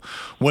know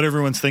what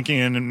everyone's thinking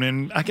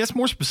and I guess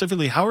more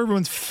specifically, how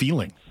everyone's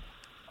feeling?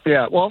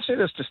 Yeah, well, I'll say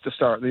this just to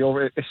start.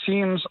 It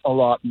seems a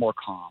lot more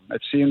calm.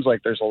 It seems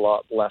like there's a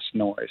lot less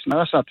noise. Now,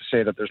 that's not to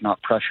say that there's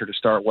not pressure to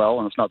start well,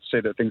 and it's not to say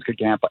that things could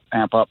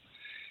amp up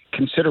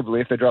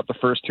considerably if they drop the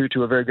first two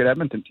to a very good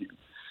Edmonton team.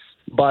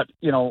 But,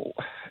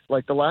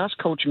 like the last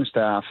coaching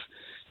staff,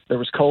 there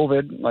was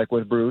COVID, like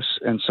with Bruce,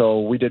 and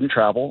so we didn't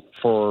travel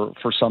for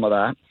some of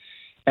that.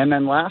 And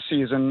then last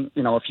season,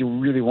 if you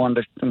really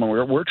wanted to, when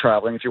we're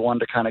traveling, if you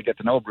wanted to kind of get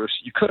to know Bruce,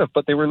 you could have,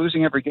 but they were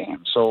losing every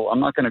game. So I'm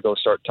not going to go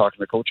start talking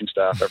to the coaching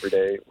staff every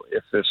day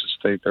if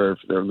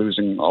they're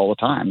losing all the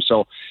time.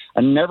 So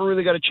I never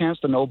really got a chance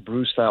to know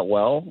Bruce that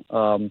well.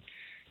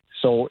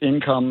 So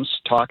in comes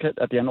Tocchet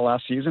at the end of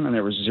last season, and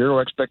there was zero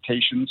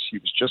expectations. He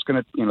was just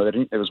going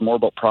to, it was more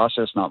about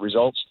process, not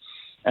results.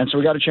 And so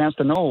we got a chance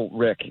to know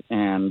Rick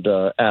and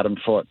Adam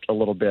Foote a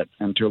little bit,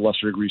 and to a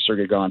lesser degree,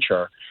 Sergei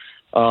Gonchar.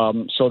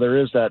 So there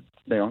is that,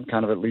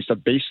 kind of at least a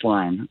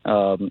baseline.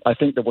 I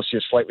think that we'll see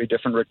a slightly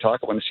different Rick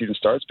Tocchet when the season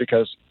starts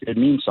because it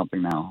means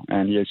something now,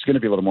 and it's going to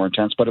be a little more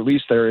intense. But at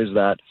least there is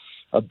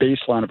a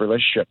baseline of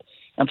relationship.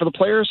 And for the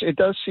players, it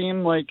does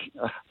seem like,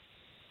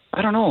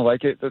 I don't know,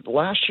 like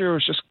last year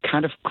was just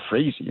kind of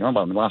crazy. The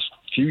last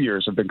few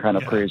years have been kind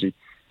of crazy.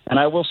 And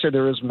I will say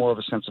there is more of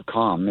a sense of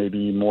calm,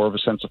 maybe more of a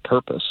sense of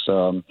purpose.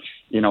 The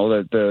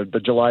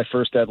July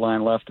 1st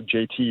deadline left,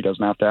 JT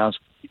doesn't have to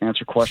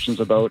answer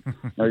questions about,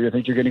 you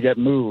think you're going to get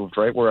moved,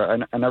 right? Where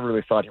I never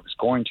really thought he was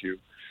going to.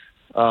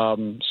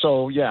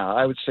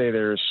 I would say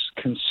there's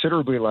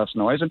considerably less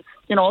noise. And,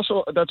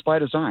 also that's by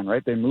design,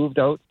 right? They moved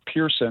out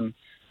Pearson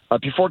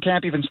before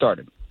camp even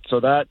started. So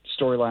that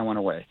storyline went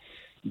away.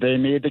 They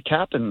made the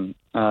captain,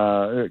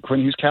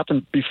 Quinn Hughes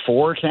captain,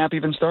 before camp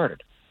even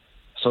started.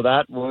 So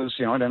that was,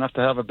 I didn't have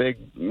to have a big,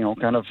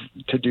 kind of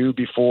to-do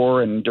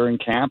before and during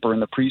camp or in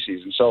the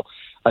preseason. So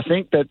I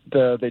think that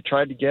they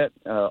tried to get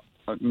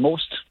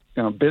most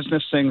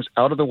business things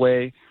out of the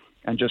way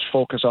and just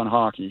focus on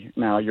hockey.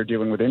 Now, you're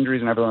dealing with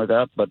injuries and everything like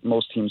that, but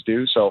most teams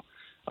do. So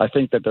I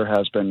think that there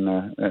has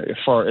been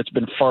it's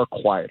been far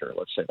quieter,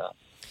 let's say that.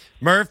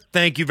 Murph,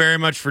 thank you very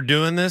much for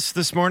doing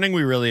this morning.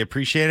 We really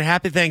appreciate it.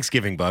 Happy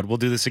Thanksgiving, bud. We'll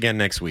do this again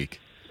next week.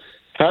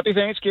 Happy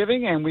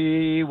Thanksgiving, and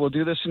we will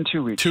do this in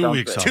 2 weeks. 2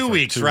 weeks. 2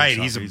 weeks, right.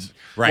 He's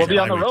right. We'll be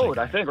on the road,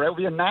 I think, right? We'll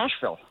be in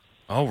Nashville.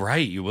 Oh,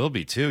 right. You will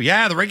be, too.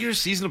 Yeah, the regular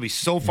season will be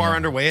so far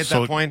underway at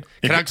that point.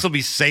 Canucks will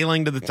be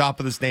sailing to the top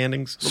of the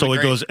standings. So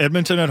it goes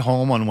Edmonton at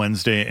home on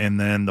Wednesday, and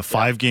then the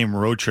 5-game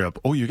road trip.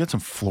 Oh, you get some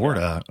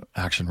Florida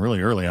action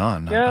really early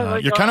on. Yeah,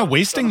 you're kind of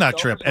wasting that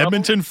trip.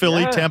 Edmonton,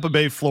 Philly, Tampa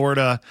Bay,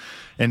 Florida,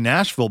 and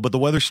Nashville, but the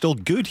weather's still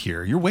good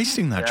here. You're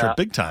wasting that trip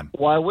big time.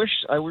 Well,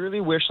 I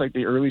really wish like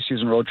the early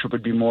season road trip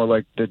would be more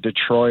like the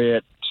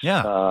Detroit,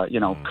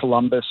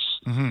 Columbus.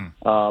 Mm-hmm.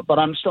 But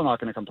I'm still not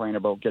going to complain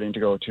about getting to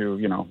go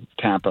to,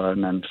 Tampa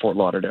and then Fort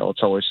Lauderdale.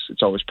 It's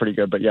always pretty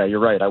good. But yeah, you're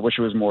right. I wish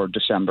it was more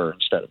December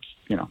instead of,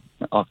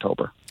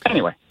 October.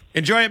 Anyway.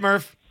 Enjoy it,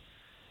 Murph.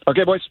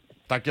 Okay, boys.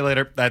 Talk to you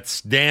later. That's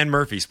Dan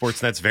Murphy,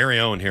 Sportsnet's very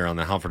own here on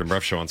the Halford and Brough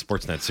Show on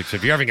Sportsnet 6.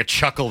 If you're having a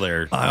chuckle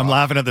there. I'm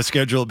laughing at the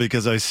schedule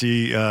because I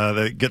see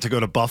they get to go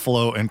to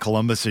Buffalo and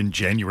Columbus in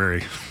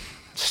January.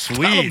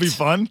 Sweet. That'll be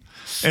fun.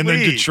 Sweet. And then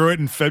Detroit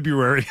in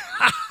February.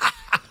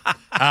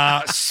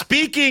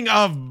 Speaking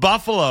of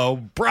Buffalo,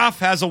 Brough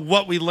has a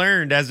what we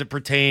learned as it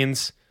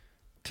pertains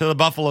to the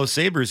Buffalo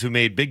Sabres, who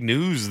made big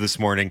news this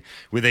morning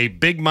with a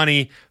big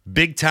money,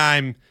 big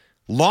time,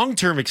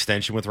 long-term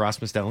extension with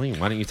Rasmus Dahlin.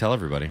 Why don't you tell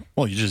everybody?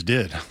 Well, you just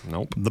did.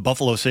 Nope. The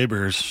Buffalo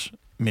Sabres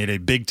made a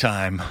big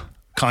time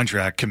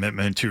contract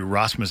commitment to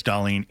Rasmus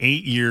Dahlin,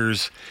 8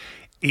 years,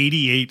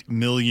 $88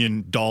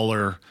 million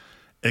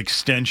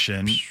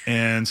extension.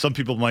 And some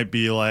people might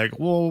be like,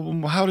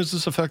 well, how does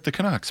this affect the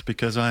Canucks?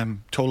 Because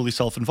I'm totally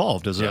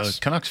self-involved as a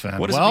Canucks fan.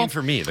 What does it mean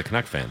for me, the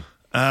Canuck fan?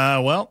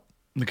 Well,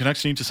 the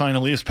Canucks need to sign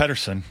Elias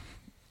Pettersson.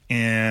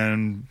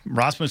 And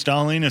Rasmus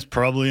Dahlin is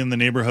probably in the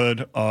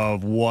neighborhood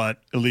of what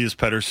Elias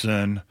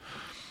Pettersson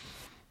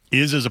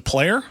is as a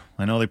player.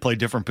 I know they play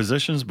different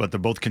positions, but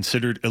they're both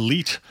considered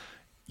elite,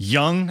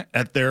 young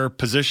at their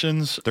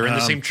positions. They're in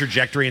the same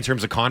trajectory in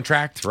terms of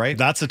contract, right?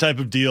 That's the type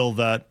of deal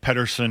that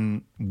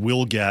Pettersson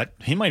will get.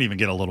 He might even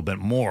get a little bit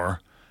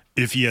more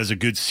if he has a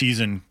good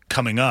season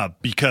coming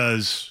up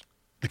because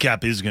the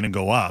cap is going to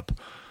go up.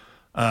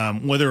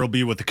 Whether it'll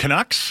be with the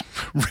Canucks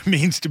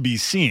remains to be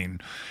seen.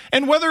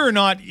 And whether or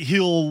not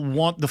he'll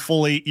want the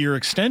full 8-year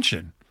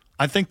extension,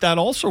 I think that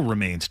also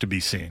remains to be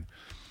seen.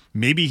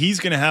 Maybe he's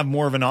going to have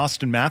more of an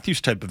Austin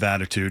Matthews type of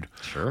attitude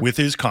with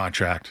his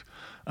contract.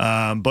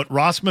 But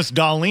Rasmus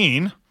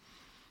Dahlin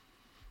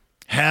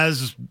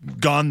has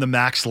gone the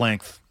max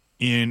length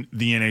in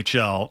the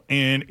NHL.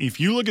 And if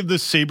you look at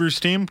this Sabres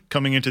team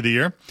coming into the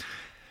year,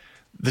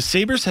 the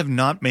Sabres have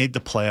not made the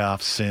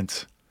playoffs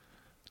since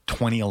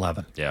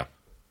 2011. Yeah.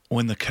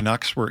 When the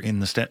Canucks were in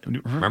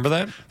the Remember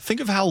that? Think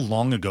of how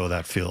long ago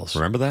that feels.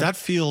 Remember that? That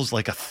feels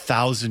like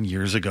 1,000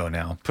 years ago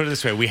now. Put it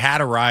this way. We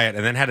had a riot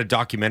and then had a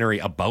documentary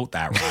about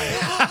that riot.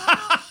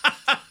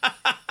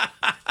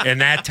 In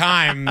that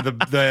time,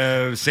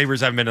 the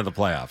Sabres haven't been to the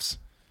playoffs.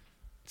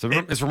 So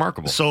it's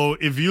remarkable. So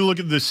if you look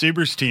at the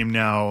Sabres team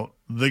now,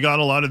 they got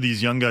a lot of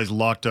these young guys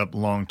locked up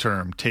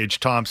long-term. Tage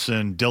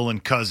Thompson,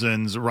 Dylan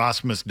Cousins,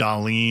 Rasmus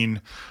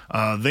Dahlin.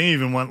 They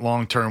even went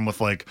long-term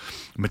with like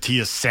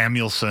Matthias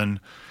Samuelsson.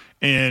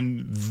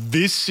 And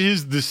this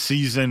is the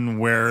season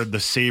where the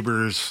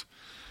Sabres,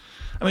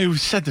 I mean, we've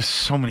said this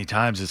so many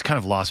times, it's kind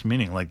of lost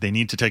meaning. Like, they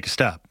need to take a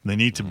step. They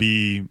need to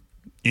be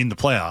in the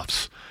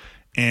playoffs.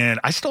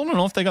 And I still don't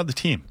know if they got the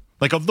team.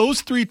 Like, of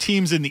those three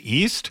teams in the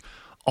East,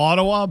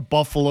 Ottawa,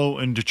 Buffalo,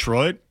 and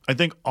Detroit, I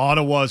think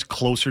Ottawa is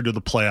closer to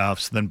the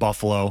playoffs than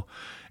Buffalo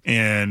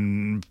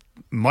and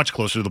much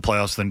closer to the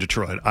playoffs than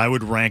Detroit. I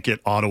would rank it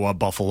Ottawa,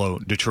 Buffalo,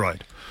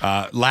 Detroit.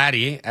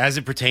 Laddie, as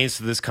it pertains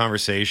to this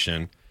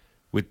conversation,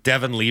 with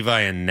Devin Levi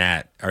and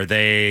net, are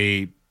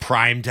they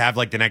primed to have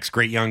like the next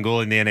great young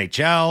goal in the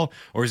NHL?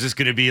 Or is this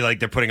going to be like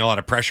they're putting a lot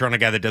of pressure on a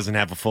guy that doesn't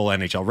have a full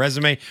NHL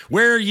resume?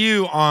 Where are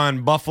you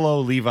on Buffalo,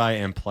 Levi,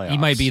 and playoffs? He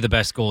might be the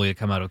best goalie to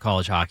come out of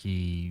college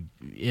hockey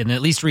in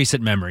at least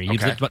recent memory.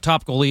 He's the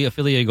top goalie,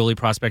 affiliated goalie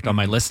prospect on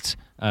my list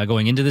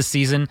going into this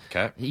season.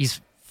 Okay.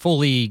 He's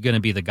fully going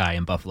to be the guy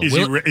in Buffalo. Is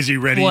he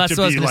ready to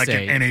be like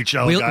an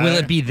NHL guy? Will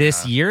it be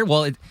this year?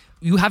 Well,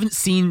 you haven't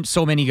seen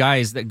so many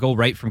guys that go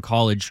right from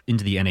college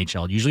into the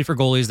NHL. Usually for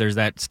goalies, there's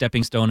that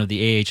stepping stone of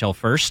the AHL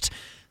first.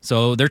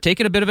 So they're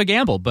taking a bit of a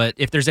gamble. But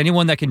if there's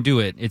anyone that can do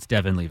it, it's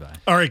Devin Levi.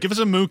 All right, give us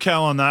a moo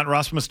cow on that.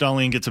 Rasmus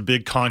Dahlin gets a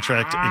big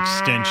contract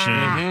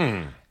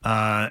extension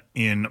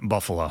in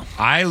Buffalo.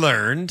 I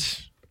learned,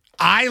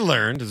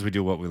 as we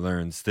do what we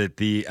learned, that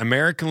the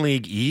American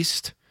League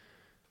East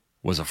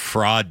was a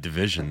fraud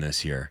division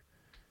this year.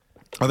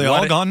 Are they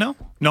all gone now?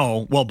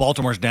 No. Well,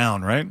 Baltimore's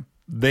down, right?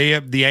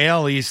 The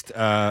AL East,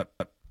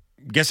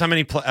 guess how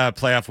many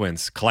playoff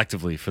wins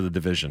collectively for the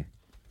division?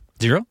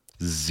 Zero.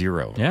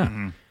 Yeah.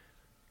 Mm-hmm.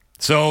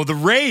 So the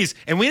Rays,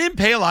 and we didn't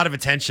pay a lot of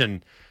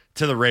attention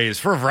to the Rays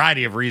for a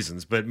variety of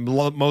reasons, but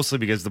mostly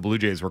because the Blue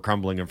Jays were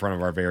crumbling in front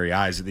of our very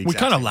eyes. We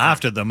kind of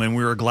laughed at them, and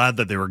we were glad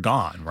that they were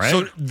gone, right?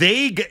 So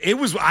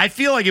I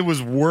feel like it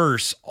was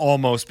worse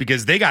almost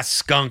because they got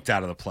skunked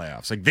out of the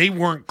playoffs. Like they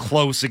weren't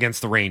close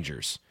against the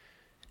Rangers.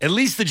 At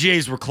least the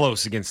Jays were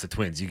close against the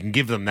Twins. You can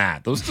give them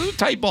that. Those two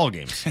tight ball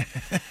games.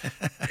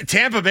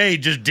 Tampa Bay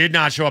just did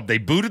not show up. They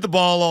booted the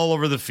ball all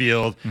over the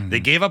field. They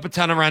gave up a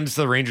ton of runs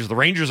to the Rangers. The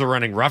Rangers are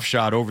running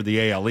roughshod over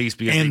the AL East.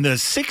 And the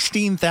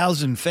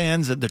 16,000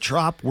 fans at the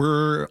Trop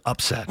were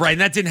upset. Right,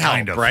 and that didn't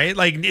help, right?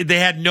 Like, they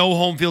had no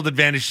home field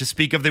advantage to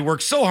speak of. They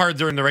worked so hard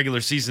during the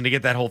regular season to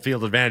get that home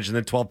field advantage, and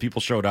then 12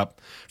 people showed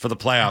up for the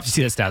playoffs. Did you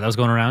see that stat that was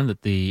going around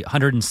that the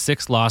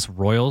 106 loss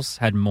Royals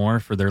had more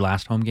for their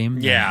last home game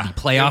than the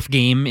playoff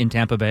game in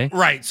Tampa Bay?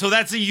 Right, so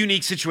that's a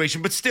unique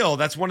situation, but still,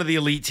 that's one of the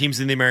elite teams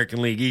in the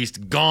American League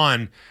East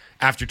gone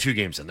after 2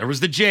 games. And there was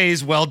the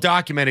Jays, well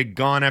documented,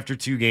 gone after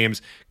 2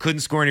 games,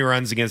 couldn't score any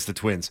runs against the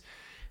Twins.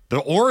 The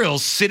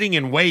Orioles sitting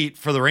in wait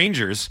for the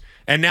Rangers,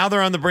 and now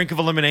they're on the brink of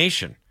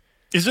elimination.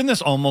 Isn't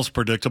this almost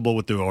predictable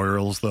with the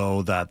Orioles,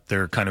 though, that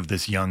they're kind of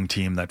this young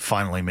team that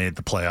finally made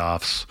the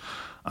playoffs,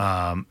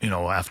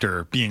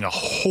 after being a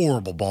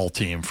horrible ball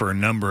team for a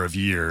number of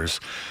years?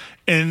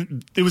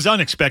 And it was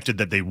unexpected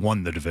that they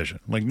won the division.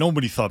 Like,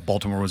 nobody thought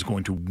Baltimore was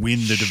going to win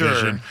the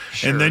division.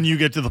 Sure. And then you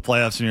get to the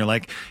playoffs and you're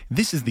like,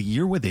 this is the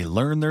year where they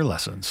learn their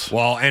lessons.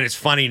 Well, and it's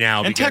funny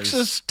now and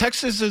because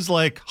Texas is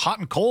like hot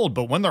and cold,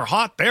 but when they're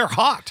hot, they're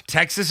hot.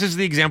 Texas is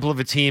the example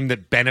of a team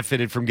that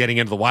benefited from getting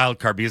into the wild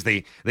card because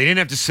they didn't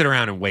have to sit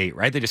around and wait,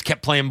 right? They just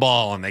kept playing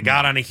ball and they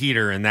got on a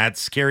heater, and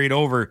that's carried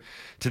over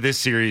to this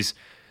series.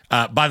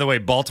 By the way,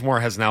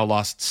 Baltimore has now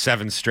lost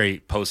 7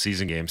 straight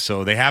postseason games.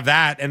 So they have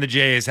that, and the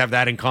Jays have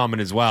that in common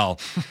as well.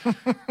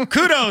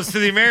 Kudos to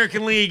the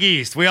American League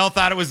East. We all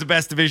thought it was the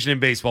best division in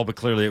baseball, but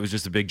clearly it was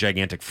just a big,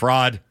 gigantic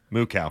fraud.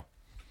 Moo cow.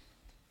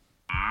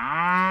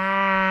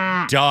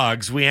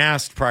 Dogs, we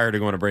asked prior to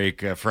going to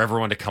break for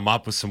everyone to come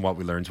up with some what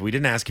we learned. So we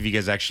didn't ask if you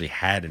guys actually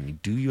had any.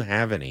 Do you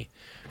have any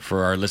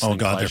for our listening? Oh,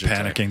 God, they're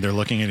panicking. Time? They're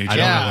looking at each other.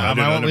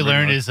 Yeah, what we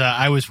learned is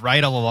I was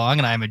right all along,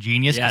 and I'm a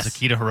genius because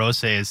Akita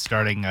Hirose is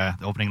starting the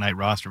opening night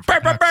roster.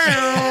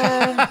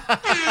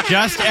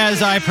 Just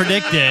as I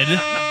predicted.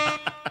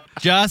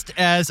 Just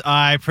as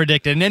I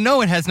predicted. And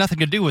no, it has nothing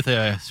to do with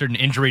a certain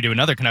injury to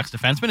another Canucks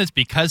defenseman. It's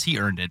because he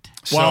earned it.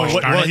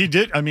 Well, he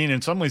did. I mean,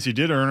 in some ways, he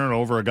did earn it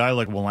over a guy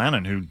like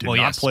Willanen, who did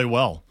not play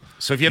well.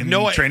 So if you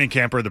have training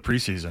camp or the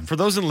preseason. For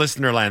those in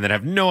listener land that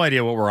have no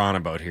idea what we're on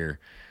about here,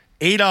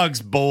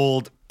 A-Dog's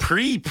bold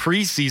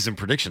preseason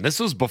prediction. This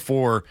was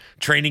before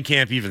training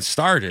camp even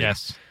started.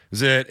 Yes. Was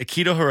that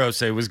Akita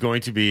Hirose was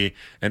going to be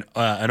an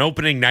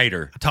opening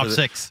nighter. Top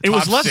 6. It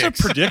was less a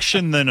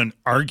prediction than an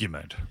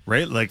argument,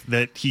 right? Like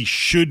that he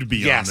should be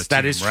on the team. Yes,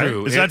 that is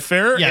true. Is that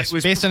fair? Yes,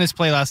 based on his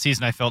play last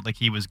season, I felt like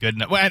he was good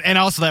enough. And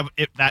also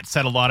that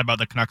said a lot about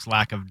the Canucks'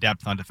 lack of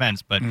depth on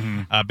defense. But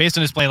based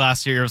on his play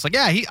last year, I was like,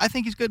 I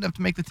think he's good enough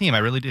to make the team. I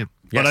really do.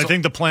 But I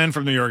think the plan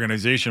from the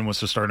organization was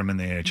to start him in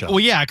the AHL.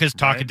 Well, yeah, because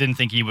Taka didn't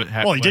think he would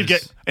have. Well, he did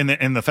get,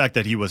 and the fact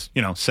that he was,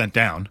 sent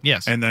down.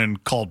 Yes. And then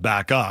called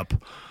back up.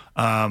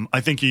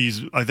 I think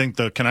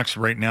the Canucks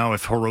right now,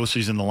 if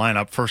Hirose's in the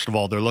lineup, first of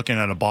all, they're looking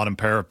at a bottom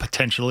pair of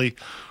potentially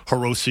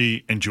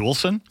Hirose and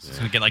Juleson. He's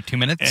going to get like 2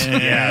 minutes.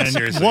 And, yeah,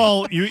 seriously.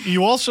 Well,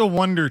 you also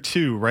wonder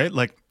too, right?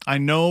 Like, I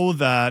know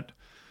that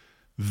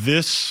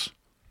this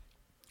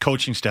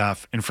coaching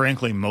staff, and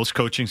frankly, most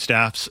coaching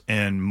staffs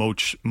and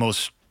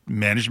most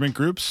management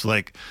groups,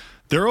 like,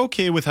 they're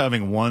okay with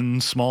having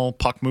one small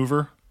puck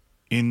mover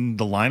in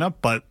the lineup,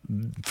 but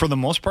for the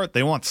most part,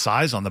 they want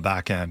size on the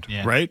back end,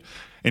 right?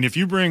 And if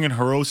you bring in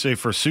Hirose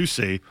for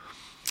Soucy,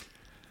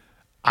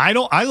 I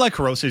like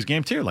Hirose's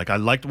game too. Like, I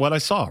liked what I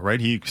saw, right?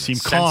 He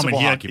seemed calm,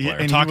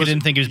 and Taka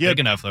didn't think he was big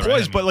enough, though,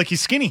 right? But like,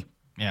 he's skinny.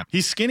 Yeah,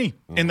 he's skinny,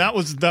 and that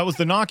was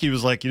the knock. He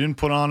was like, he didn't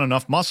put on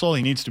enough muscle.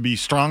 He needs to be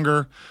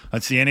stronger.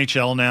 That's the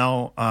NHL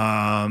now,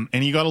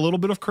 and he got a little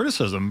bit of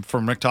criticism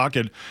from Rick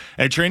Tocchet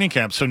at training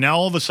camp. So now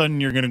all of a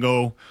sudden you're going to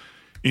go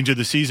into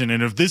the season,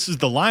 and if this is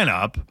the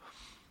lineup,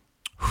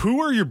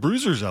 who are your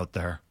bruisers out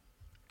there?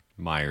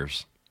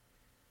 Myers.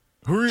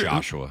 Who are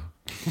Joshua?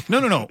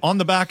 No. On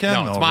the back end,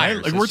 no, it's though, Myers.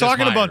 right? Like, it's we're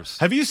talking Myers. about.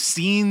 Have you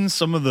seen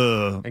some of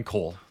and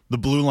Cole the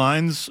blue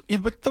lines? Yeah,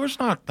 but they're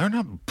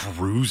not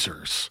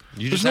bruisers.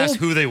 You just asked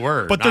who they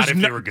were, but not if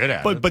they were good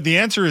at it. But the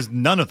answer is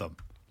none of them.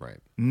 Right.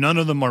 None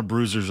of them are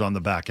bruisers on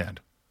the back end.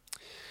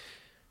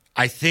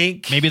 I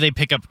think maybe they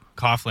pick up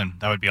Coughlin.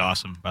 That would be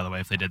awesome, by the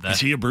way, if they did that. Is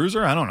he a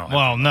bruiser? I don't know.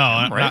 Well,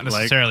 no, not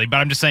necessarily. But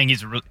I'm just saying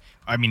he's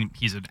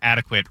an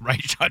adequate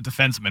right shot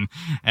defenseman,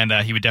 and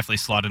he would definitely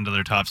slot into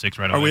their top 6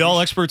 right away. Are we all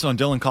experts on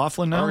Dylan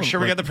Coughlin now? Are we sure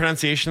we got the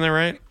pronunciation there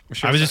right?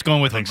 I was just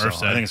going with what Murph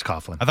said. I think it's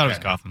Coughlin. I thought it was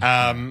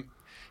Coughlin.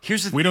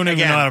 We don't even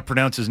know how to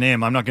pronounce his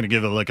name. I'm not going to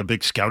give a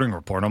big scouting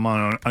report.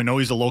 I know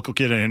he's a local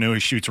kid, and I know he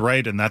shoots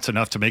right, and that's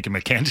enough to make him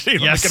a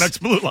candidate on the Canucks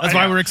blue line. That's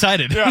why we're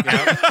excited.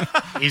 Yeah.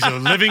 He's a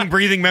living,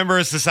 breathing member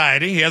of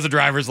society. He has a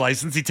driver's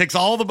license. He ticks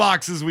all the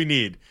boxes we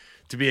need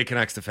to be a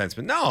Canucks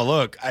defenseman. No,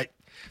 look,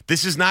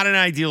 this is not an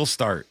ideal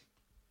start.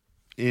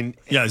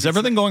 Is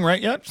everything going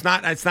right yet? It's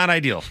not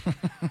ideal,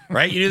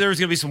 right? You knew there was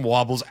going to be some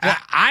wobbles.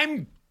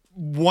 I'm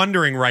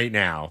wondering right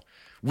now.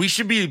 We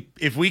should be,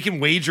 if we can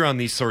wager on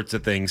these sorts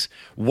of things,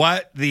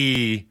 what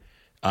the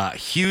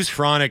Hughes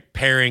Hronik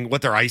pairing,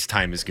 what their ice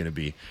time is going to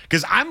be.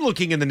 Because I'm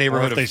looking in the Or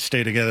neighborhood if of they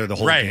stay together the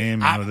whole Right. game,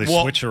 they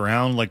Well, switch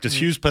around. Like, does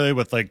Hughes play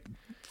with like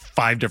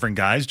 5 different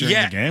guys during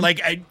the game?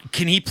 Like,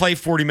 can he play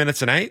 40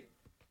 minutes a night?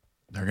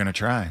 They're going to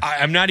try.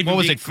 I'm not even What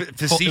was being it?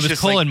 facetious. It was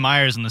Cole and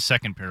Myers in the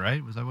second pair,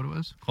 right? Was that what it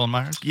was? Cole and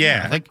Myers?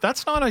 Yeah. Like,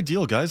 that's not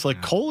ideal, guys.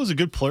 Like, Cole is a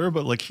good player,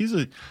 but like he's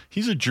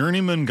a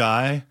journeyman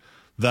guy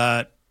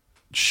that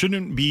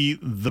shouldn't be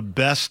the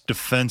best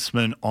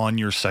defenseman on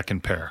your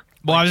second pair.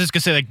 Well, I was just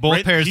gonna say, like, both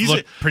Right, pairs he's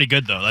look pretty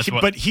good though.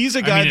 But he's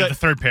a guy that the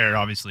third pair,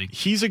 obviously.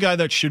 He's a guy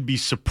that should be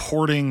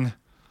supporting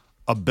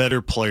a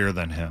better player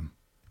than him.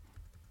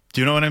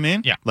 Do you know what I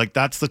mean? Yeah. Like,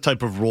 that's the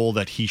type of role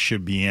that he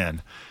should be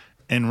in.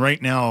 And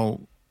right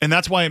now, and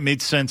that's why it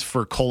made sense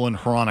for Cole and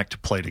Hronik to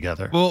play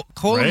together. Well,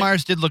 Cole and Right?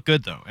 Myers did look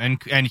good though,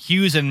 and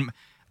Hughes and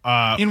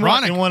in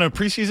Hronik. one a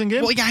preseason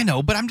game. Well, yeah, I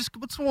know, but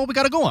that's what we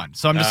got to go on.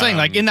 So I'm just saying,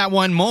 like, in that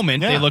one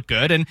moment, they look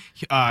good, and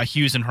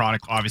Hughes and Hronik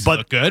obviously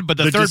look good, but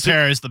the third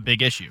pair is the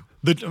big issue.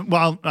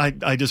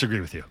 I disagree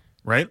with you.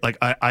 Right? Like,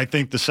 I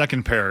think the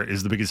second pair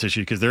is the biggest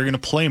issue because they're going to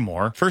play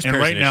more. First and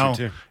pair's right an now,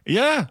 issue, too.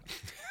 Yeah.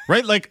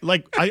 Right?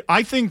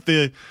 I think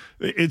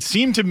it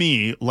seemed to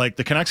me like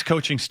the Canucks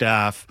coaching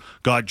staff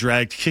got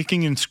dragged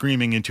kicking and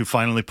screaming into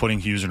finally putting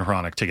Hughes and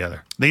Hronik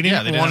together. They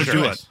didn't want to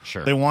do it.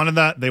 Sure. They wanted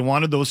that. They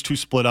wanted those two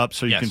split up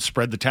so you can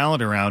spread the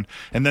talent around.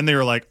 And then they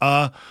were like,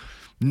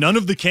 none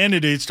of the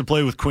candidates to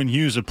play with Quinn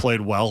Hughes have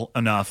played well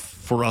enough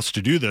for us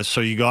to do this.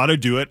 So you got to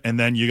do it. And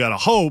then you got to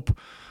hope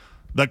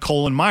that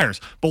Cole and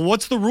Myers. But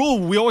what's the rule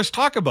we always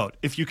talk about?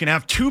 If you can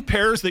have 2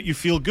 pairs that you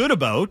feel good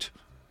about,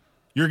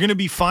 you're going to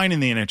be fine in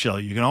the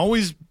NHL. You can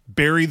always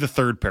bury the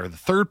third pair. The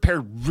third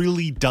pair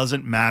really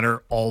doesn't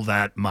matter all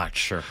that much.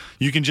 Sure.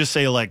 You can just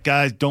say, like,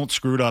 guys, don't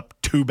screw it up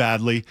too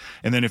badly.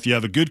 And then if you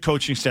have a good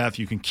coaching staff,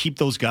 you can keep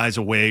those guys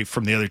away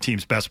from the other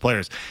team's best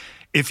players.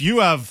 If you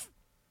have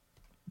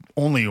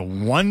only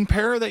 1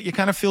 pair that you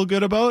kind of feel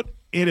good about,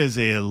 it is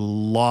a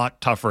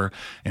lot tougher.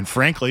 And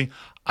frankly,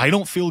 I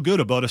don't feel good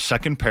about a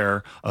second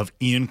pair of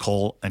Ian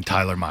Cole and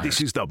Tyler Myers.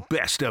 This is the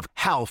best of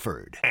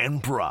Halford and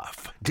Brough.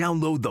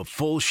 Download the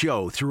full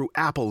show through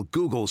Apple,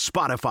 Google,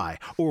 Spotify,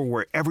 or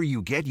wherever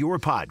you get your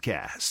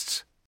podcasts.